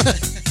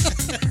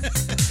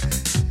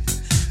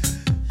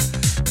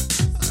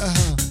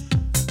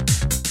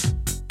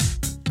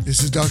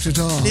 This is Dr.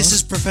 Tom. This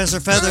is Professor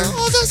Feather.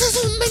 Oh, those are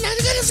some men are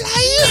gonna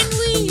fly in.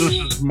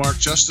 This is Mark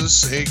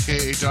Justice,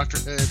 a.k.a. Dr.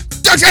 Head.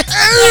 Dr.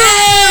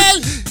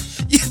 Head!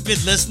 You've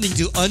been listening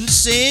to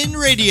Unsane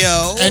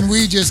Radio. And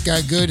we just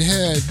got good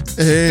head.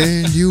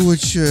 And you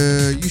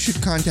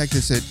should contact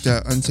us at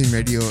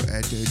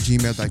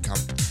unsaneradio@gmail.com.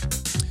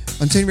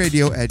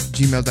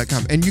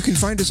 Unsaneradio@gmail.com. And you can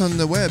find us on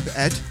the web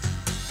at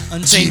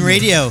Unsane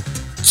Radio.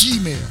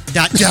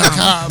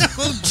 Gmail.com.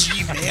 Oh,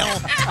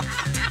 Gmail.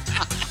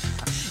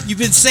 You've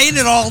been saying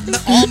it all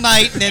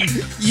night, and then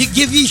you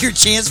give you your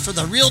chance for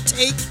the real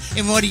take,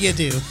 and what do?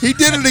 He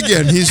did it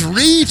again. He's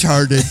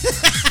retarded.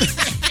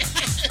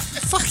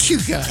 Fuck you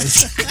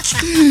guys.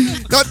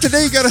 Not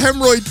today, got a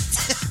hemorrhoid.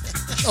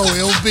 Oh,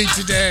 it'll be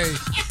today.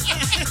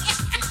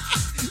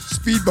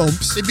 Speed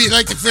bumps. It'd be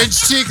like the French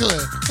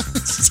tickler.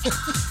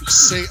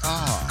 Say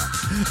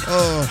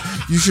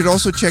ah. You should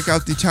also check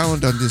out the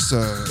talent on this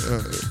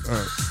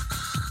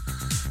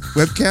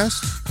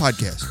podcast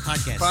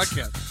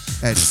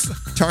at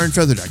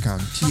tarandfeather.com.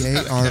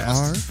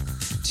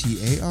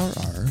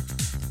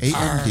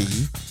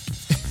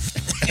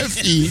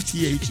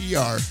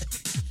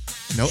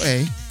 TARRANDFETHER. No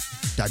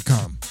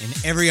A.com. And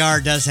every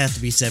R does have to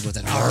be said with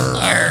an R.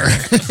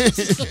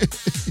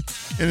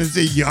 And it's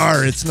a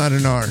yar, it's not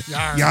an R.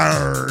 Yar.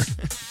 Yar.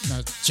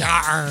 Not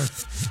jar.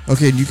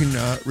 Okay, and you can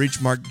reach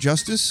Mark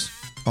Justice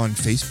on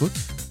Facebook.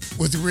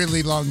 With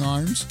really long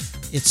arms.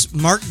 It's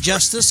Mark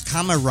Justice,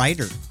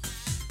 writer.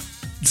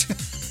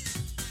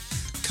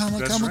 Comma,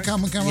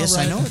 Yes,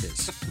 right. I know it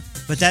is.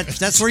 But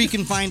that's where you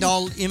can find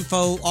all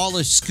info, all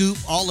the scoop,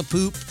 all the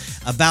poop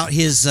about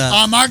his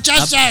Mark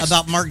Justice.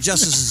 about Mark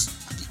Justice's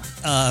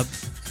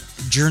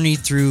journey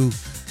through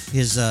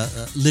his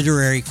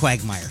literary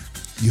quagmire.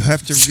 You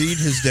have to read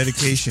his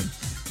dedication.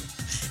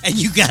 And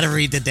you got to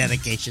read the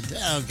dedication.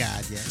 Oh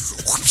God,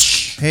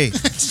 yes. Hey,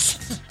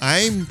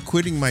 I'm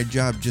quitting my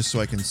job just so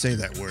I can say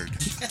that word.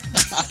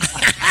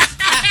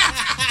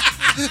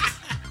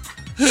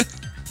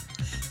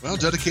 Well,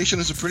 dedication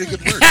is a pretty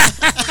good word.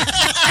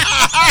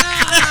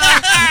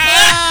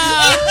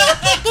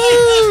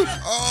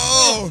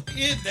 Oh,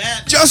 In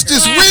that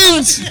justice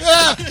wins.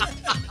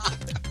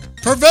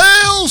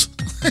 Prevails.